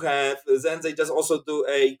they just also do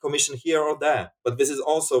a commission here or there, but this is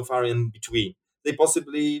also far in between. They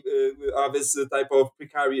possibly are this type of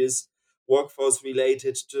precarious workforce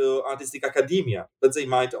related to artistic academia, but they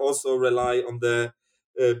might also rely on the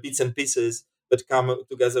bits and pieces that come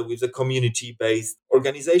together with a community-based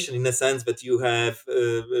organization, in a sense that you have,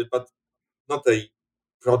 but not a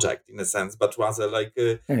project in a sense, but rather like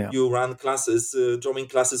you run classes, drawing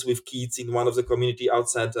classes with kids in one of the community art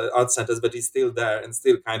centers that is still there and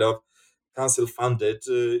still kind of council funded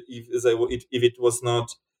if it was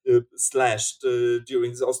not slashed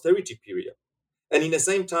during the austerity period. And in the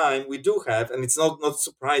same time, we do have, and it's not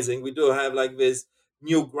surprising, we do have like this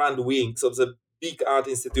new grand wings of the big art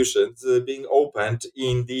institutions being opened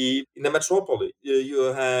in the metropolis.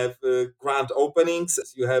 You have grand openings,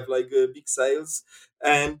 you have like big sales,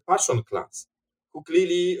 and patron class, who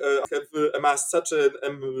clearly have amassed such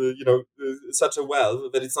such a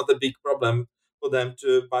wealth that it's not a big problem for them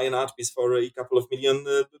to buy an art piece for a couple of million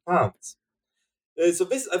pounds. So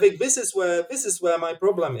this, I think, this is where my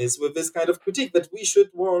problem is with this kind of critique, that we should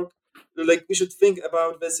work, like we should think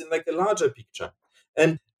about this in like a larger picture,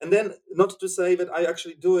 and then not to say that I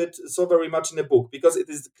actually do it so very much in a book, because it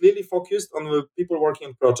is clearly focused on the people working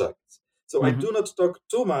on projects. So I do not talk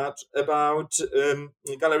too much about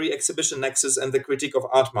gallery exhibition nexus and the critique of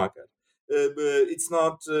art market. It's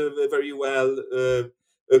not very well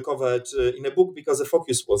covered in a book, because the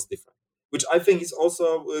focus was different, which I think is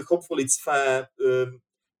also hopefully it's fair,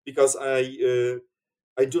 because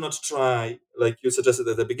I do not try, like you suggested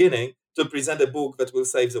at the beginning, to present a book that will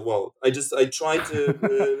save the world. I try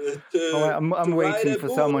to. I'm waiting for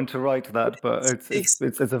someone to write that, but it's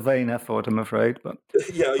a vain effort, I'm afraid. But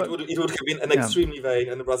it would have been an extremely vain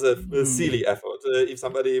and rather silly effort if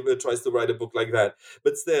somebody tries to write a book like that.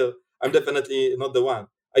 But still, I'm definitely not the one.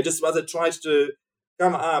 I just rather tried to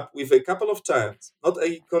come up with a couple of terms, not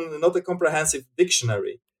a comprehensive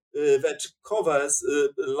dictionary that covers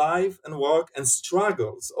life and work and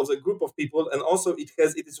struggles of a group of people, and also it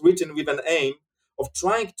is written with an aim of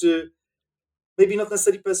trying to maybe not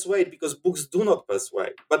necessarily persuade, because books do not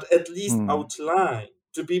persuade, but at least outline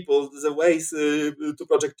to people the ways, to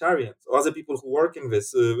projectarians or other people who work in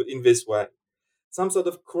this way. some sort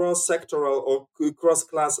of cross-sectoral or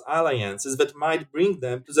cross-class alliances that might bring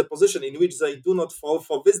them to the position in which they do not fall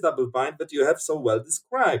for this double bind that you have so well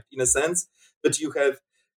described, in a sense that you have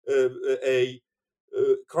a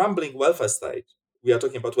crumbling welfare state. We are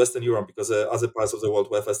talking about Western Europe because other parts of the world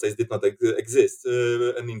welfare states did not exist,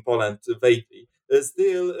 and in Poland vaguely.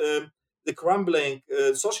 Still, the crumbling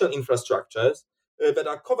social infrastructures that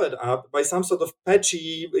are covered up by some sort of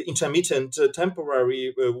patchy, intermittent,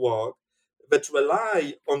 temporary work that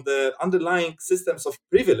rely on the underlying systems of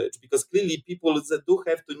privilege, because clearly people that do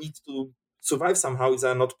have to need to survive somehow is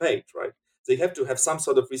are not paid, right? They have to have some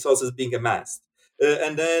sort of resources being amassed.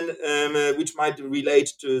 And then which might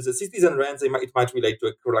relate to the citizen rents, it might relate to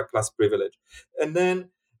a class privilege. And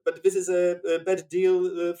then, but this is a bad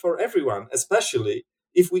deal for everyone, especially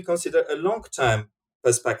if we consider a long-term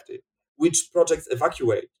perspective, which projects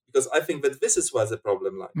evacuate, because I think that this is where the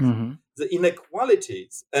problem lies. Mm-hmm. The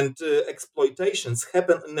inequalities and exploitations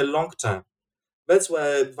happen in the long term. That's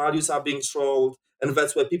where values are being sold, and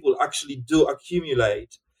that's where people actually do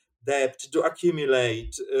accumulate debt, do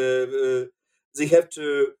accumulate. They have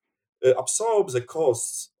to absorb the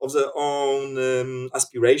costs of their own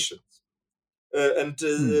aspirations. Like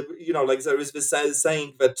there is this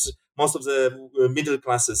saying that most of the middle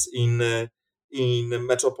classes in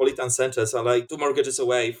metropolitan centers are like 2 mortgages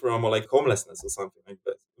away from like homelessness or something like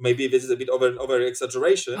that. Maybe this is a bit over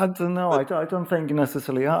exaggeration. I don't know. I don't think you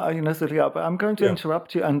necessarily are. But I'm going to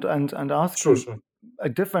interrupt you and ask you a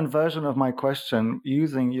different version of my question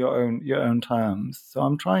using your own terms. So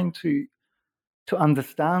I'm trying to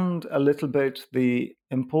understand a little bit the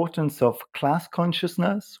importance of class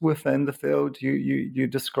consciousness within the field you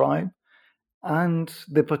describe, and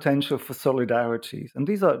the potential for solidarities. And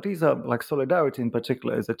these are like, solidarity in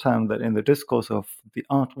particular is a term that in the discourse of the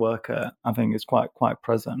art worker, I think, is quite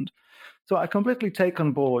present. So I completely take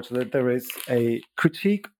on board that there is a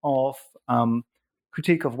critique of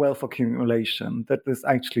wealth accumulation that is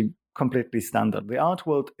actually completely standard. The art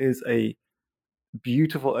world is a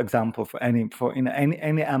beautiful example in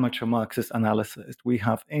any amateur Marxist analysis. We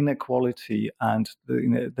have inequality and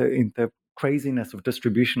the craziness of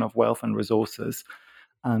distribution of wealth and resources,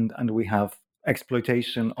 and we have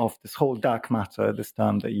exploitation of this whole dark matter, this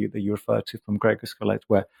term that you refer to from Gregor Scolet,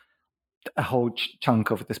 where a whole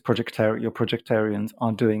chunk of this projectarians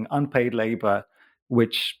are doing unpaid labor,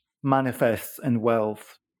 which manifests in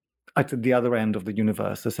wealth at the other end of the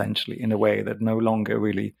universe, essentially, in a way that no longer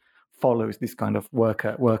really follows this kind of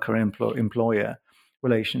worker-employer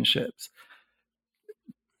relationships.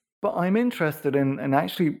 But I'm interested in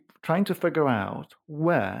actually trying to figure out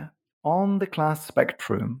where on the class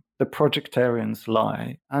spectrum the projectarians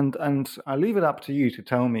lie, and I'll leave it up to you to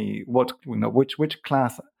tell me which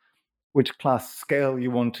class scale you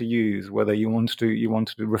want to use, whether you want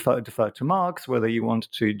to defer to Marx, whether you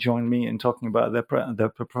want to join me in talking about the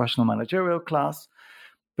professional managerial class.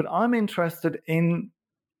 But I'm interested in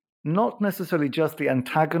not necessarily just the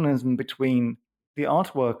antagonism between the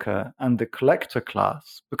art worker and the collector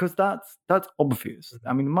class, because that's obvious.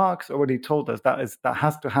 I mean, Marx already told us that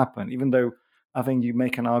has to happen, even though I think you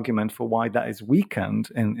make an argument for why that is weakened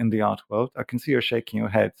in the art world. I can see you're shaking your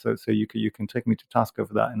head, so you can take me to task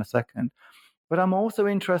over that in a second. But I'm also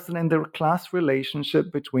interested in the class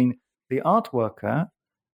relationship between the art worker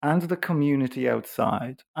and the community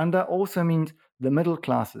outside. And that also means the middle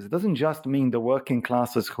classes. It doesn't just mean the working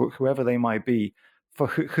classes, whoever they might be, for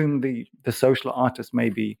whom the social artist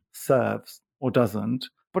maybe serves or doesn't.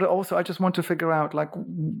 But also, I just want to figure out, like,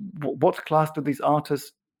 what class do these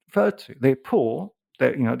artists refer to? They're poor,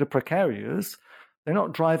 they're precarious, they're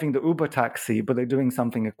not driving the Uber taxi, but they're doing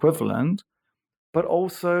something equivalent. But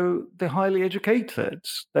also, they're highly educated.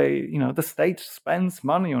 The state spends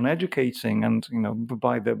money on educating and,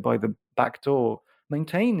 by the back door,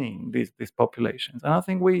 maintaining these populations. And I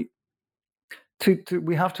think we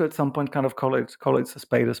have to at some point kind of call it a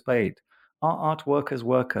spade a spade. Are art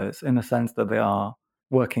workers in the sense that they are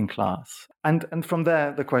working class? And from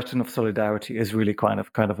there, the question of solidarity is really kind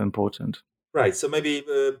of important. Right. So maybe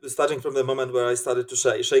starting from the moment where I started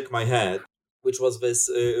to shake my head, which was this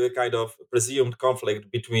kind of presumed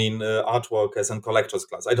conflict between art workers and collectors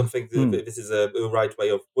class. I don't think this is a right way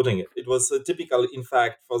of putting it. It was typical, in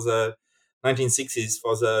fact, for the 1960s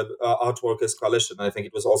for the art workers coalition. I think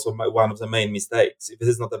it was also one of the main mistakes. This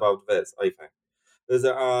is not about this, I think.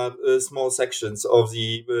 There are small sections of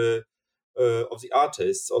the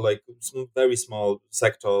artists, or like very small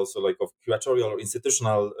sectors, or like of curatorial or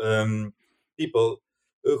institutional people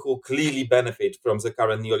who clearly benefit from the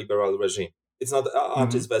current neoliberal regime. It's not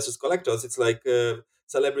artists versus collectors. It's like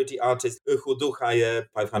celebrity artists who do hire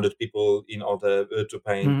 500 people in order to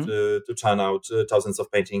paint, to churn out thousands of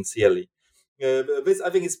paintings yearly. This,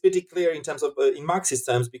 I think, is pretty clear in terms of in Marxist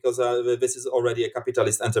terms, because this is already a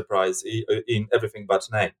capitalist enterprise in everything but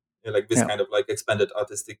name, like this kind of like expanded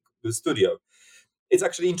artistic studio. It's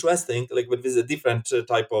actually interesting, like with this a different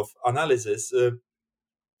type of analysis,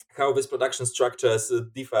 how these production structures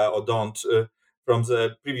differ or don't from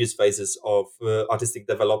the previous phases of artistic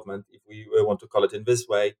development, if we want to call it in this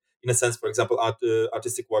way. In a sense, for example,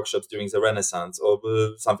 artistic workshops during the Renaissance or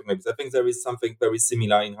something like this. I think there is something very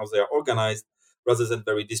similar in how they are organized, rather than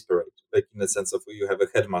very disparate. Like in the sense of you have a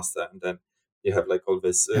headmaster and then you have like all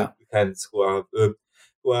these hands who are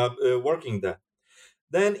working there.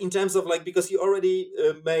 Then, in terms of like, because you already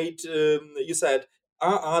you said,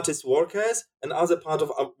 are artists workers and are they part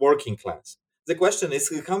of a working class? The question is,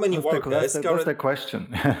 how many workers? That's the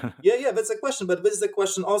question. Yeah, that's the question. But this is the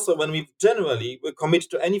question also when we generally commit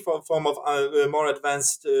to any form of more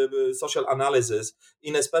advanced social analysis,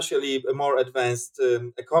 in especially a more advanced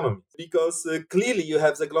economy. Because clearly you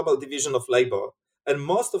have the global division of labor, and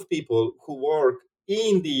most of people who work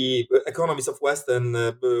in the economies of Western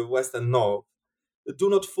North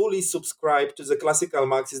do not fully subscribe to the classical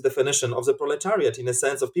Marxist definition of the proletariat, in a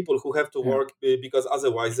sense of people who have to work because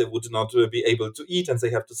otherwise they would not be able to eat, and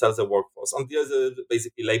they have to sell the workforce. On the other,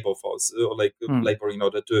 basically labor force, or like labor in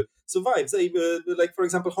order to survive. They, like for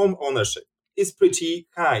example, home ownership is pretty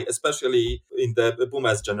high, especially in the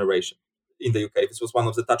boomers generation in the UK. This was one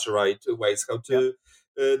of the Thatcherite ways how to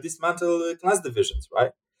dismantle class divisions,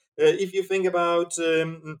 right? If you think about,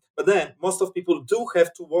 but then most of people do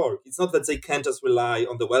have to work. It's not that they can't just rely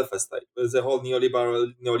on the welfare state. The whole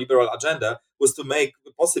neoliberal agenda was to make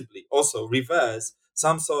possibly also reverse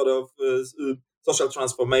some sort of social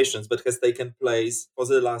transformations that has taken place for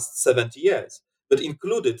the last 70 years, but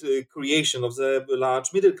included creation of the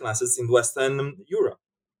large middle classes in Western Europe.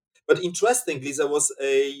 But interestingly, there was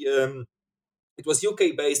it was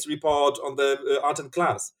UK-based report on the art and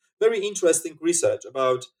class. Very interesting research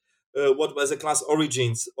about what were the class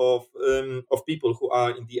origins of people who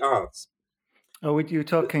are in the arts. Oh, you're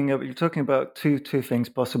talking about two things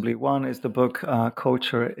possibly. One is the book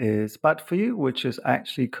 "Culture Is Bad for You," which is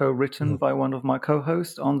actually co-written by one of my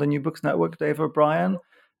co-hosts on the New Books Network, Dave O'Brien,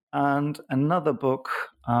 and another book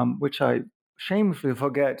which I shamefully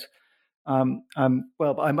forget.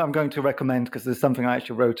 Well, I'm going to recommend, because there's something I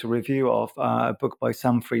actually wrote a review of, a book by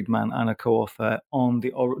Sam Friedman and a co-author on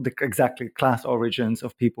the exactly class origins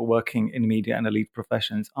of people working in media and elite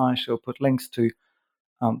professions. I shall put links to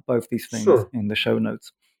both these things in the show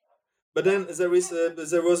notes. But then there was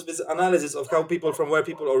this analysis of how people, from where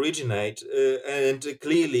people originate, and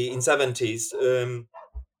clearly in 70s.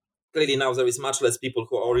 Clearly now there is much less people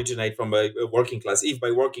who originate from a working class. If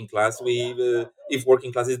by working class if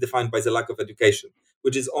working class is defined by the lack of education,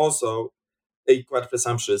 which is also a quite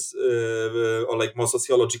presumptuous or like more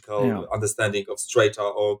sociological understanding of strata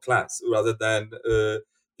or class, rather than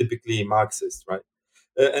typically Marxist, right?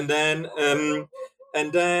 But then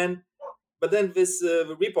this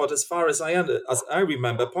report, as far as I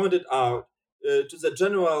remember, pointed out to the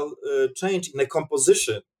general change in the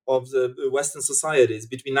composition of the Western societies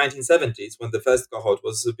between 1970s, when the first cohort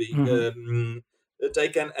was being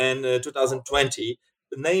taken, and 2020,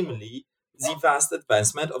 namely the vast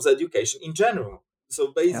advancement of the education in general.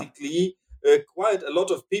 So basically, quite a lot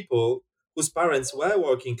of people whose parents were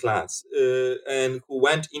working class and who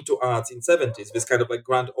went into arts in 70s, this kind of like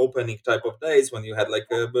grand opening type of days when you had like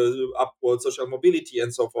upward social mobility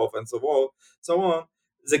and so forth and so on.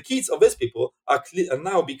 The kids of these people are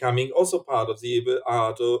now becoming also part of the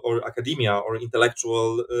art or academia or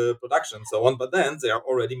intellectual production and so on, but then they are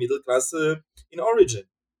already middle class in origin.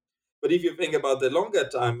 But if you think about the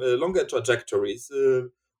longer trajectories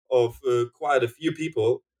of quite a few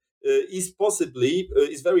people, is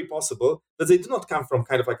very possible that they do not come from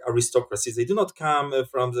kind of like aristocracies. They do not come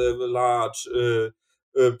from the large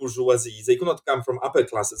bourgeoisie. They do not come from upper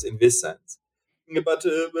classes in this sense, but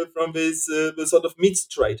from this sort of mid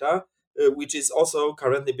strata, which is also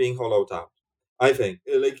currently being hollowed out. I think,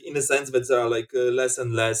 like in a sense that there are like less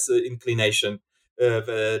and less inclination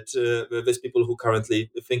that these people who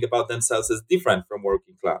currently think about themselves as different from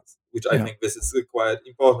working class, which I think this is quite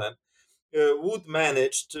important, would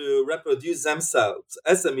manage to reproduce themselves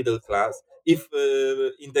as a middle class if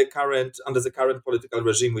under the current political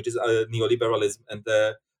regime, which is neoliberalism and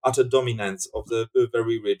the utter dominance of the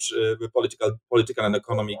very rich, political and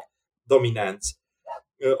economic dominance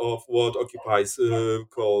of what occupies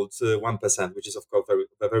called 1%, which is of course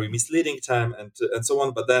a very misleading term and so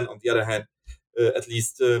on. But then on the other hand, at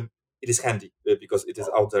least it is handy because it is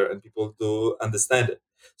out there and people do understand it.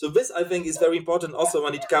 So this, I think, is very important also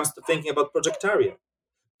when it comes to thinking about projectarian,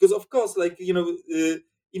 because of course,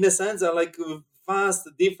 in a sense, there are vast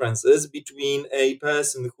differences between a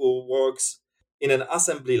person who works in an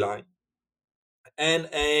assembly line and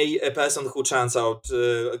a person who churns out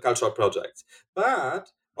cultural projects.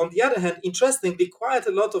 But on the other hand, interestingly, quite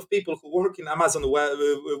a lot of people who work in Amazon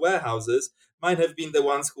warehouses might have been the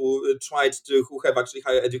ones who who have actually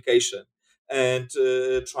higher education and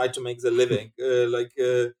tried to make the living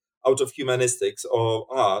out of humanistics or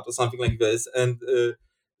art or something like this, and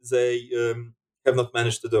they have not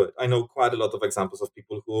managed to do it. I know quite a lot of examples of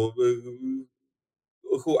people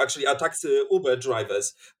who actually are taxi Uber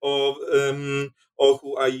drivers, or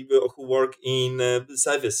who work in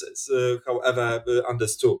services, however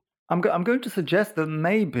understood. I'm going to suggest that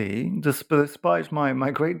maybe, despite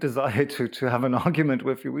my great desire to have an argument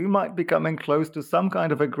with you, we might be coming close to some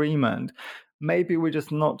kind of agreement. Maybe we're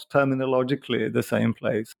just not terminologically at the same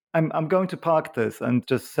place. I'm going to park this and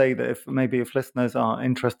just say that if listeners are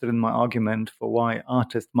interested in my argument for why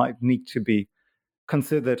artists might need to be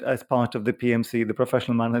considered as part of the PMC, the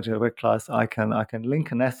professional manager class, I can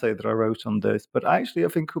link an essay that I wrote on this. But actually, I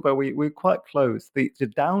think, Kuba, we're quite close. The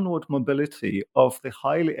downward mobility of the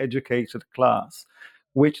highly educated class,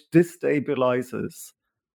 which destabilizes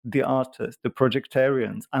the artists, the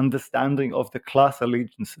projectarians' understanding of the class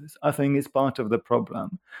allegiances, I think is part of the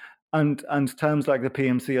problem. And terms like the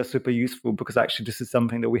PMC are super useful because actually this is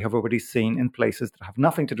something that we have already seen in places that have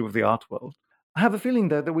nothing to do with the art world. I have a feeling,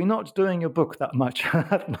 though, that we're not doing your book that much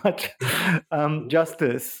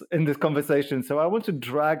justice in this conversation. So I want to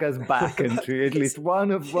drag us back into at least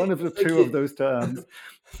one of the two of those terms.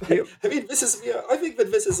 I mean, this is. Yeah, I think that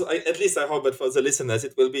this is. At least I hope that for the listeners,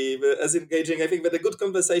 it will be as engaging. I think that a good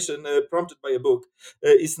conversation prompted by a book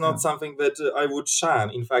is not something that I would shun.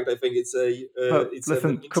 In fact, I think it's a.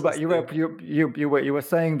 Listen, Kuba, you were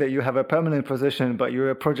saying that you have a permanent position, but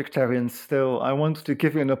you're a projectarian still. I want to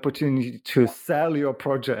give you an opportunity to sell your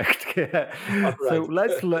project. Right. So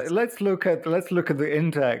let's look at the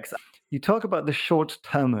index. You talk about the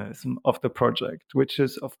short-termism of the project, which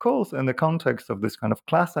is, of course, in the context of this kind of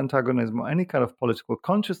class antagonism or any kind of political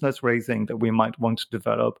consciousness raising that we might want to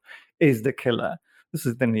develop, is the killer. This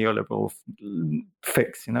is the neoliberal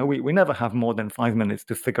fix. We never have more than 5 minutes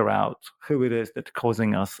to figure out who it is that's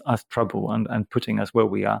causing us trouble and putting us where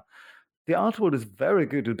we are. The art world is very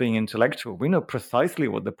good at being intellectual. We know precisely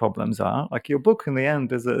what the problems are. Like your book, in the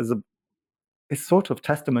end, is sort of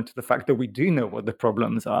testament to the fact that we do know what the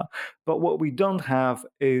problems are. But what we don't have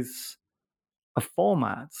is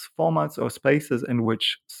formats or spaces in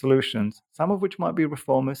which solutions, some of which might be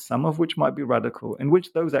reformist, some of which might be radical, in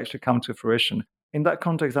which those actually come to fruition. In that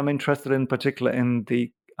context, I'm interested in particular in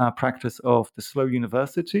the practice of the Slow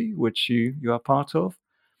University, which you are part of.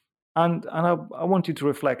 And I want you to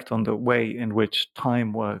reflect on the way in which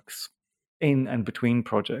time works in and between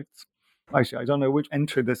projects. Actually, I don't know which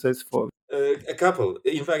entry this is for. A couple.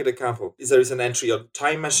 In fact, a couple. There is an entry on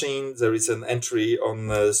Time Machine. There is an entry on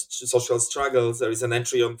social struggles. There is an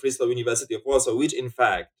entry on Free Slow University of Warsaw, which in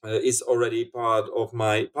fact is already part of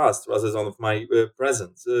my past rather than of my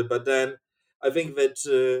present. But then I think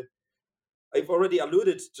that I've already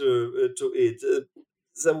alluded to it.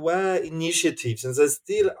 There were initiatives, and there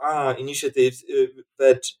still are initiatives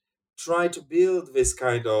that try to build this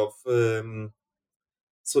kind of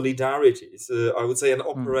solidarities, I would say, and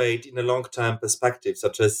operate in a long-term perspective,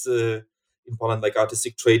 such as in Poland, like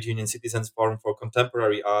Artistic Trade Union Citizens Forum for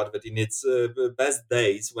Contemporary Art, that in its best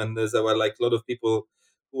days, when there were like a lot of people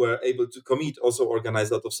who were able to commit, also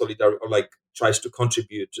organized a lot of solidarity, or like tries to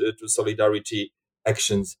contribute to solidarity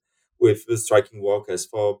actions with striking workers,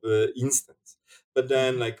 for instance. But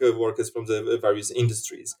then, workers from the various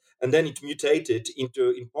industries, and then it mutated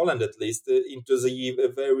into, in Poland at least, into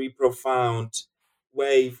the very profound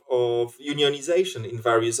wave of unionization in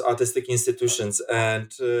various artistic institutions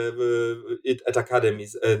and at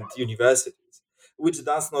academies and universities, which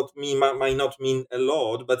does not mean, might not mean a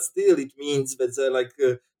lot, but still it means that there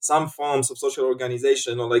are some forms of social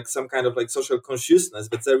organization, or like some kind of like social consciousness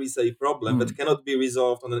that there is a problem that cannot be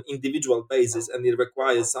resolved on an individual basis, and it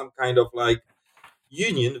requires some kind of like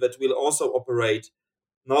union that will also operate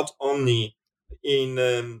not only in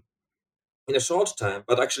a short term,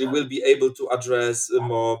 but actually will be able to address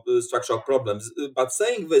more structural problems. But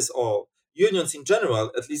saying this, all unions in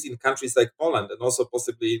general, at least in countries like Poland and also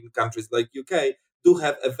possibly in countries like UK, do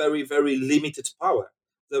have a very, very limited power.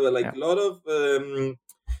 There were a lot of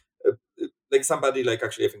like somebody like,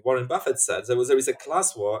 actually I think Warren Buffett said there is a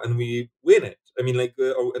class war and we win it. I mean,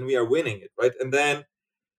 and we are winning it, right? And then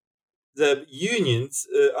the unions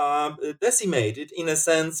are decimated in a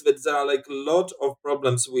sense that there are like a lot of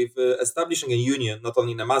problems with establishing a union, not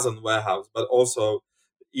only in Amazon warehouse, but also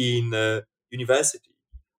in university,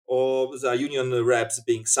 or the union reps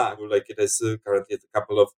being sacked, like it is currently at a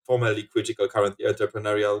couple of formerly critical, currently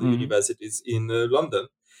entrepreneurial universities in London.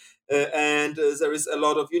 And there is a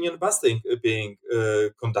lot of union busting being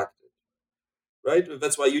conducted. Right,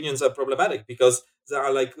 that's why unions are problematic, because there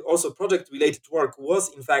are like also project related work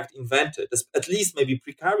was in fact invented, at least maybe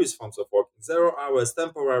precarious forms of work, 0 hours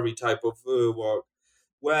temporary type of work,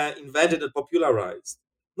 were invented and popularized,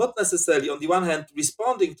 not necessarily on the one hand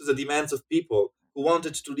responding to the demands of people who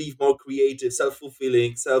wanted to live more creative,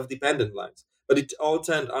 self-fulfilling, self-dependent lives, but it all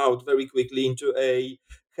turned out very quickly into a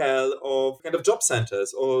hell of kind of job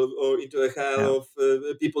centers, or into a hell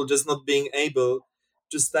of people just not being able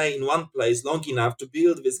to stay in one place long enough to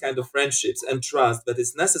build this kind of friendships and trust that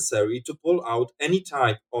is necessary to pull out any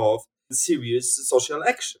type of serious social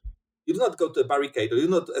action. You do not go to a barricade, or you do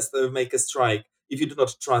not make a strike if you do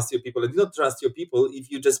not trust your people, and you do not trust your people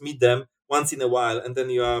if you just meet them once in a while and then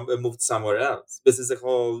you are moved somewhere else. This is a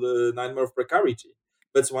whole nightmare of precarity.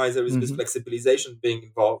 That's why there is this flexibilization being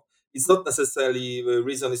involved. It's not necessarily the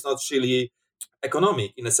reason, it's not really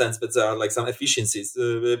economic in a sense that there are like some efficiencies,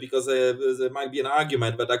 because there might be an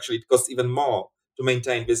argument that actually it costs even more to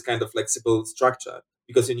maintain this kind of flexible structure,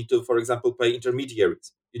 because you need to, for example, pay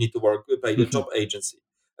intermediaries, you need to pay the job agency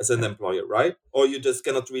as an employer, right? Or you just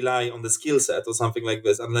cannot rely on the skill set or something like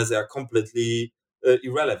this unless they are completely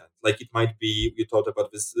irrelevant. Like it might be, you talked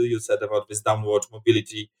about this, you said about this downward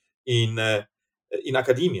mobility in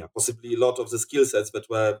academia. Possibly a lot of the skill sets that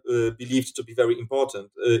were believed to be very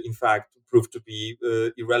important, in fact, proved to be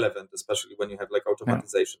irrelevant, especially when you have like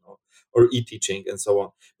automatization or e-teaching and so on.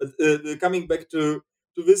 But coming back to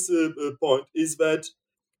this point is that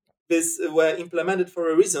this were implemented for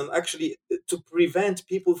a reason, actually, to prevent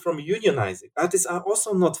people from unionizing. Artists are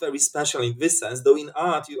also not very special in this sense, though in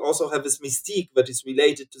art you also have this mystique that is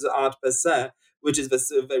related to the art per se, which is this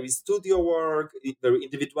very studio work, very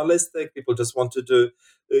individualistic. People just want to do,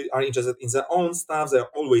 are interested in their own stuff. They're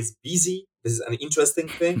always busy. This is an interesting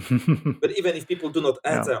thing. But even if people do not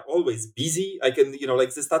act, they're always busy. I can,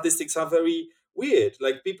 like the statistics are very weird.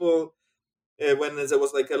 Like people, when there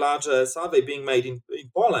was like a larger survey being made in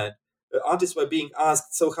Poland, artists were being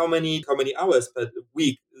asked, so how many hours per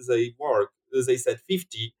week they work? They said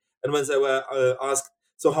 50. And when they were asked,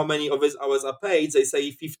 so how many of these hours are paid? They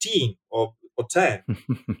say 15 or 10.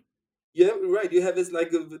 Yeah, right. You have this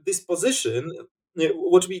like this position.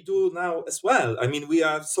 What we do now as well. I mean, we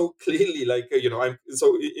are so clearly like I'm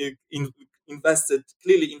so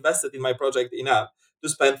clearly invested in my project enough to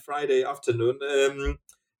spend Friday afternoon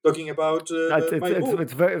talking about my book.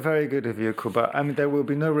 It's very, very good of you, Kuba. I mean, there will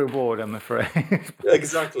be no reward, I'm afraid.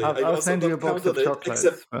 Exactly. I'll send you a box of chocolates.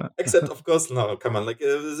 Except, of course, no, come on. Like,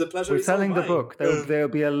 the pleasure is all mine. We're selling the book. There'll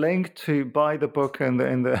be a link to buy the book in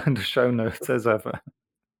the show notes as ever.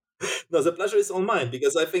 No, the pleasure is all mine,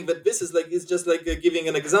 because I think that this is like, it's just like giving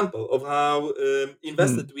an example of how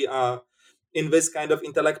invested we are in this kind of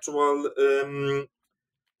intellectual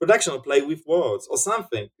production or play with words or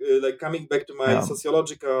something. Like coming back to my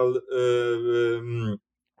sociological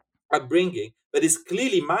upbringing, that is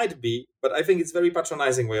clearly might be, but I think it's very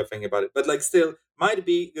patronizing way of thinking about it, but like still might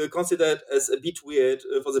be considered as a bit weird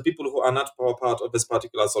for the people who are not part of this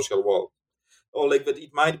particular social world. Or like that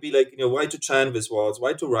it might be like, why to chant these words,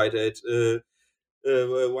 why to write it,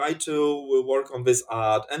 why to work on this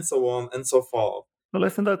art, and so on and so forth. Well,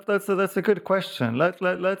 listen, that's a good question. Let's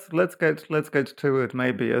get to it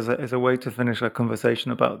maybe as a way to finish our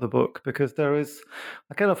conversation about the book, because there is,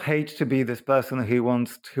 I kind of hate to be this person who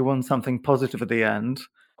wants something positive at the end.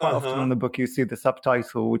 Quite often in the book you see the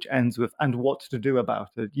subtitle which ends with "and what to do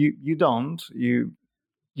about it." You don't.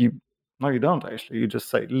 No, you don't actually. You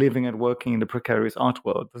just say living and working in the precarious art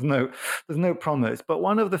world. There's no promise. But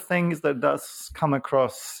one of the things that does come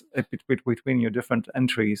across between your different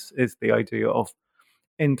entries is the idea of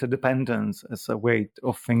interdependence as a way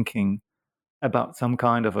of thinking about some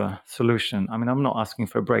kind of a solution. I mean, I'm not asking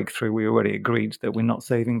for a breakthrough. We already agreed that we're not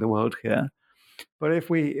saving the world here. But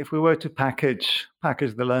if we were to package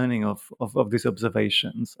the learning of these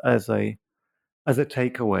observations as a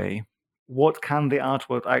takeaway, what can the art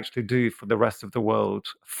world actually do for the rest of the world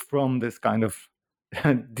from this kind of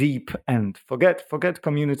deep end? Forget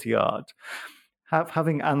community art.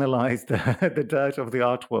 Having analyzed the dirt of the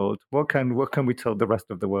art world, what can we tell the rest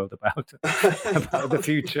of the world about the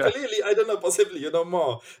future? Clearly, I don't know. Possibly,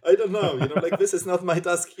 more. I don't know. Like this is not my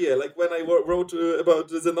task here. Like when I wrote about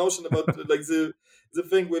the notion about like the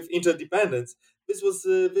thing with interdependence, this was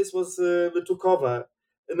to cover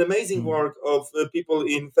an amazing work of people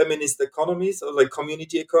in feminist economies or like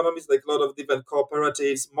community economies, like a lot of different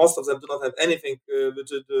cooperatives. Most of them do not have anything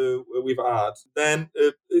to do with art. Then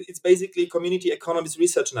it's basically Community Economies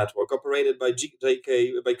Research Network, operated by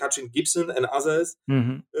by Katrin Gibson and others,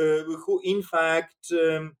 who in fact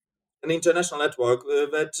an international network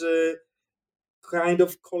that kind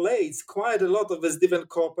of collates quite a lot of these different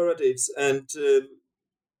cooperatives and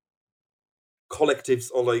collectives,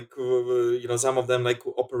 or like some of them like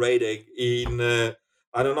operating in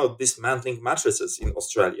I don't know, dismantling mattresses in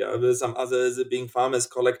Australia. There's some others being farmers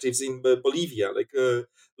collectives in Bolivia. Like a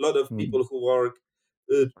lot of people who work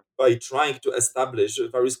by trying to establish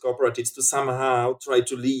various cooperatives to somehow try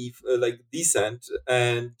to live like decent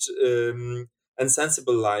and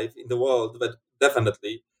sensible life in the world that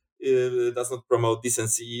definitely does not promote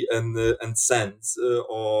decency and sense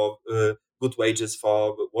or good wages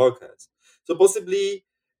for workers. So possibly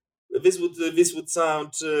this would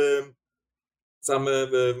sound some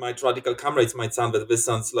my radical comrades might sound that this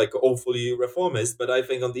sounds like awfully reformist, but I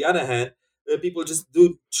think on the other hand, people just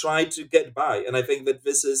do try to get by, and I think that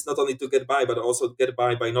this is not only to get by, but also get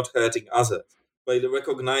by not hurting others, by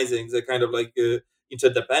recognizing the kind of like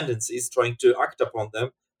interdependencies, trying to act upon them,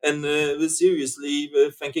 and seriously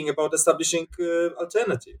thinking about establishing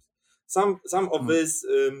alternatives. Some of this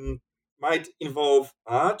might involve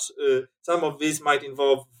art. Some of this might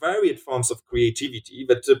involve varied forms of creativity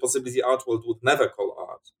that possibly the art world would never call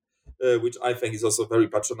art, which I think is also very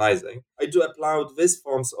patronizing. I do applaud these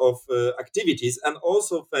forms of activities, and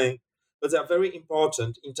also think that they are very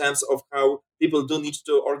important in terms of how people do need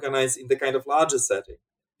to organize in the kind of larger setting.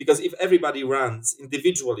 Because if everybody runs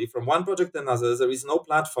individually from one project to another, there is no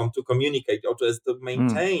platform to communicate or to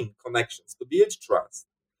maintain connections, to build trust.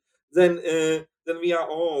 Then we are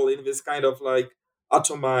all in this kind of like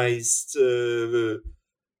atomized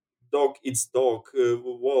dog eats dog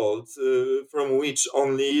world from which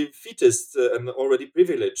only fittest and already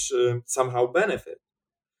privileged somehow benefit.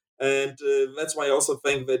 And that's why I also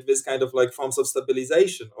think that this kind of like forms of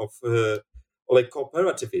stabilization of or like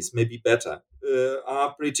cooperativism may be better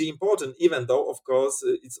are pretty important, even though of course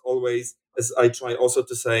it's always, as I try also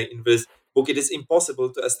to say in this book, it is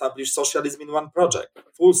impossible to establish socialism in one project,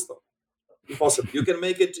 full stop. Impossible. You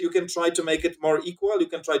can try to make it more equal, you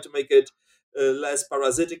can try to make it less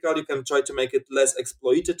parasitical, you can try to make it less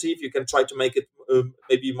exploitative, you can try to make it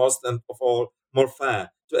maybe most and of all more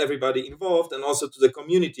fair to everybody involved and also to the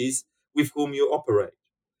communities with whom you operate.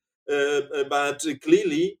 But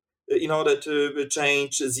clearly, in order to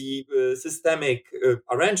change the systemic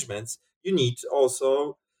arrangements, you need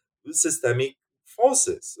also systemic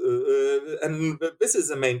forces. And this is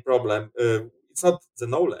the main problem. It's not the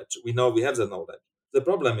knowledge. We know we have the knowledge. The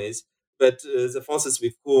problem is that the forces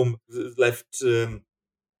with whom left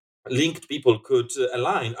linked people could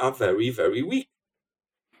align are very, very weak,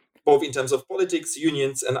 both in terms of politics,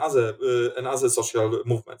 unions, and other social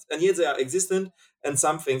movements. And yet they are existent, and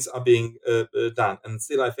some things are being done. And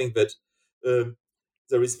still, I think that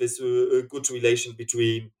there is this good relation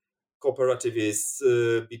between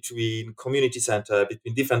cooperativists, between community center,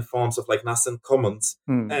 between different forms of like nascent commons,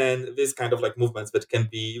 and this kind of like movements that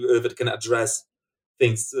can address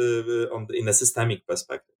things in a systemic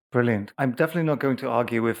perspective. Brilliant. I'm definitely not going to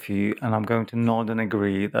argue with you, and I'm going to nod and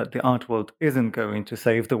agree that the art world isn't going to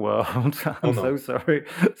save the world. I'm so sorry.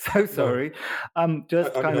 So sorry. I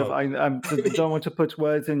don't want to put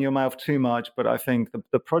words in your mouth too much, but I think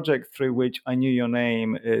the project through which I knew your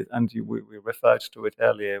name is, and we referred to it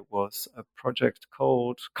earlier, was a project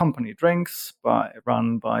called Company Drinks,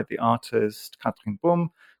 run by the artist Katrin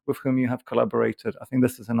Boom, with whom you have collaborated. I think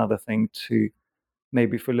this is another thing to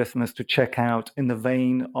maybe for listeners to check out, in the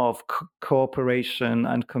vein of cooperation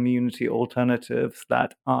and community alternatives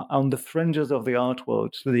that are on the fringes of the art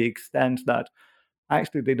world, to the extent that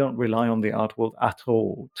actually they don't rely on the art world at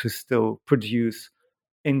all to still produce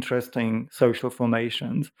interesting social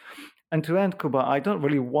formations. And to end, Kuba, I don't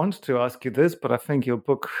really want to ask you this, but I think your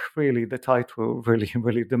book, really, the title really,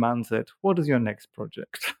 really demands it. What is your next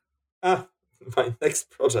project? My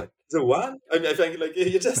next project. The one? I mean, I think like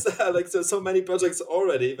you just like so many projects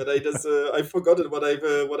already, but I just I forgotten what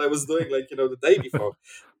I was doing like the day before.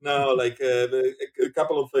 Now like a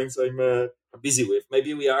couple of things I'm busy with.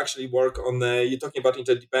 Maybe we actually work on. You're talking about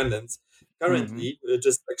interdependence. Currently,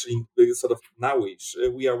 just actually sort of nowish,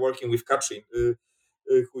 we are working with Katrin,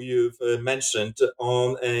 who you've mentioned,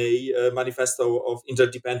 on a manifesto of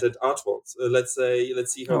interdependent art worlds. Let's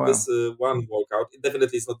see how this one work out. It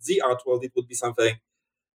definitely is not the art world. It would be something.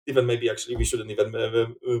 Even maybe actually we shouldn't even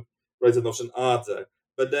write the notion art there.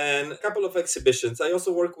 But then a couple of exhibitions. I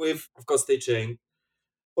also work with, of course, teaching.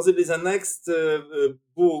 possibly the next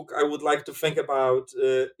book I would like to think about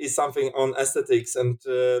is something on aesthetics and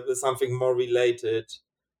something more related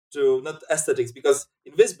to not aesthetics, because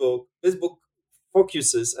in this book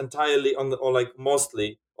focuses entirely on or like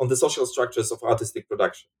mostly on the social structures of artistic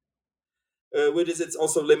production. Which is its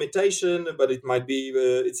also limitation, but it might be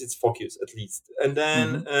it's its focus at least. And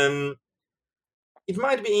then it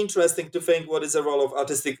might be interesting to think what is the role of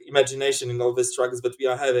artistic imagination in all these struggles that we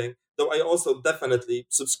are having. Though I also definitely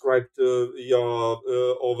subscribe to your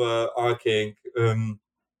overarching and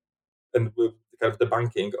kind of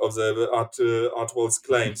debunking of the art world's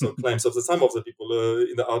claims or claims of some of the people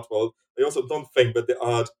in the art world. I also don't think that the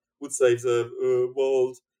art would save the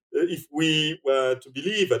world. If we were to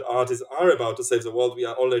believe that artists are about to save the world, we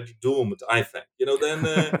are already doomed, I think. Then...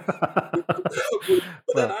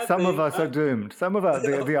 some of us are doomed. Some of us,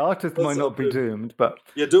 the artists might not be doomed, but...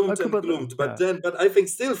 You're doomed and gloomed. But I think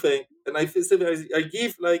still think, and I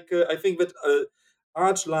give I think that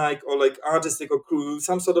art-like or like artistic or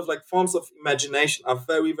some sort of like forms of imagination are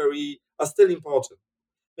very, very, are still important.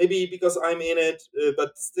 Maybe because I'm in it,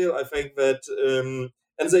 but still I think that...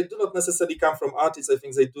 and they do not necessarily come from artists. I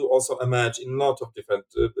think they do also emerge in a lot of different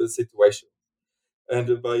situations,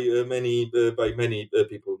 and by many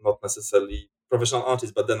people, not necessarily professional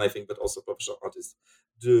artists. But then I think that also professional artists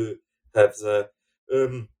do have the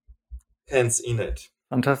hands in it.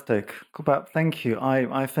 Fantastic, Kuba. Thank you.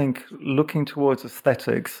 I think looking towards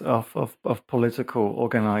aesthetics of political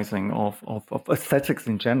organizing, of aesthetics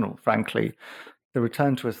in general, frankly, the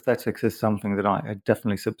return to aesthetics is something that I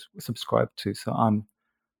definitely subscribe to. So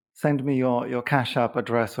send me your Cash App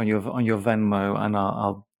address on your Venmo, and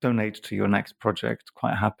I'll donate to your next project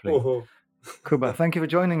quite happily. Oh. Kuba, thank you for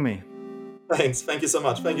joining me. Thanks. Thank you so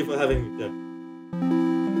much. Thank you for having me. Yeah.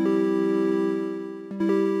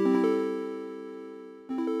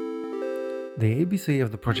 The ABC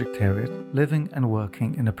of the Projectariat, Living and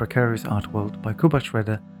Working in a Precarious Art World by Kuba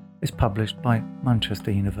Schroeder is published by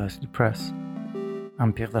Manchester University Press.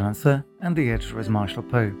 I'm Pierre Delanceux, and the editor is Marshall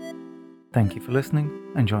Poe. Thank you for listening,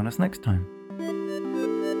 and join us next time.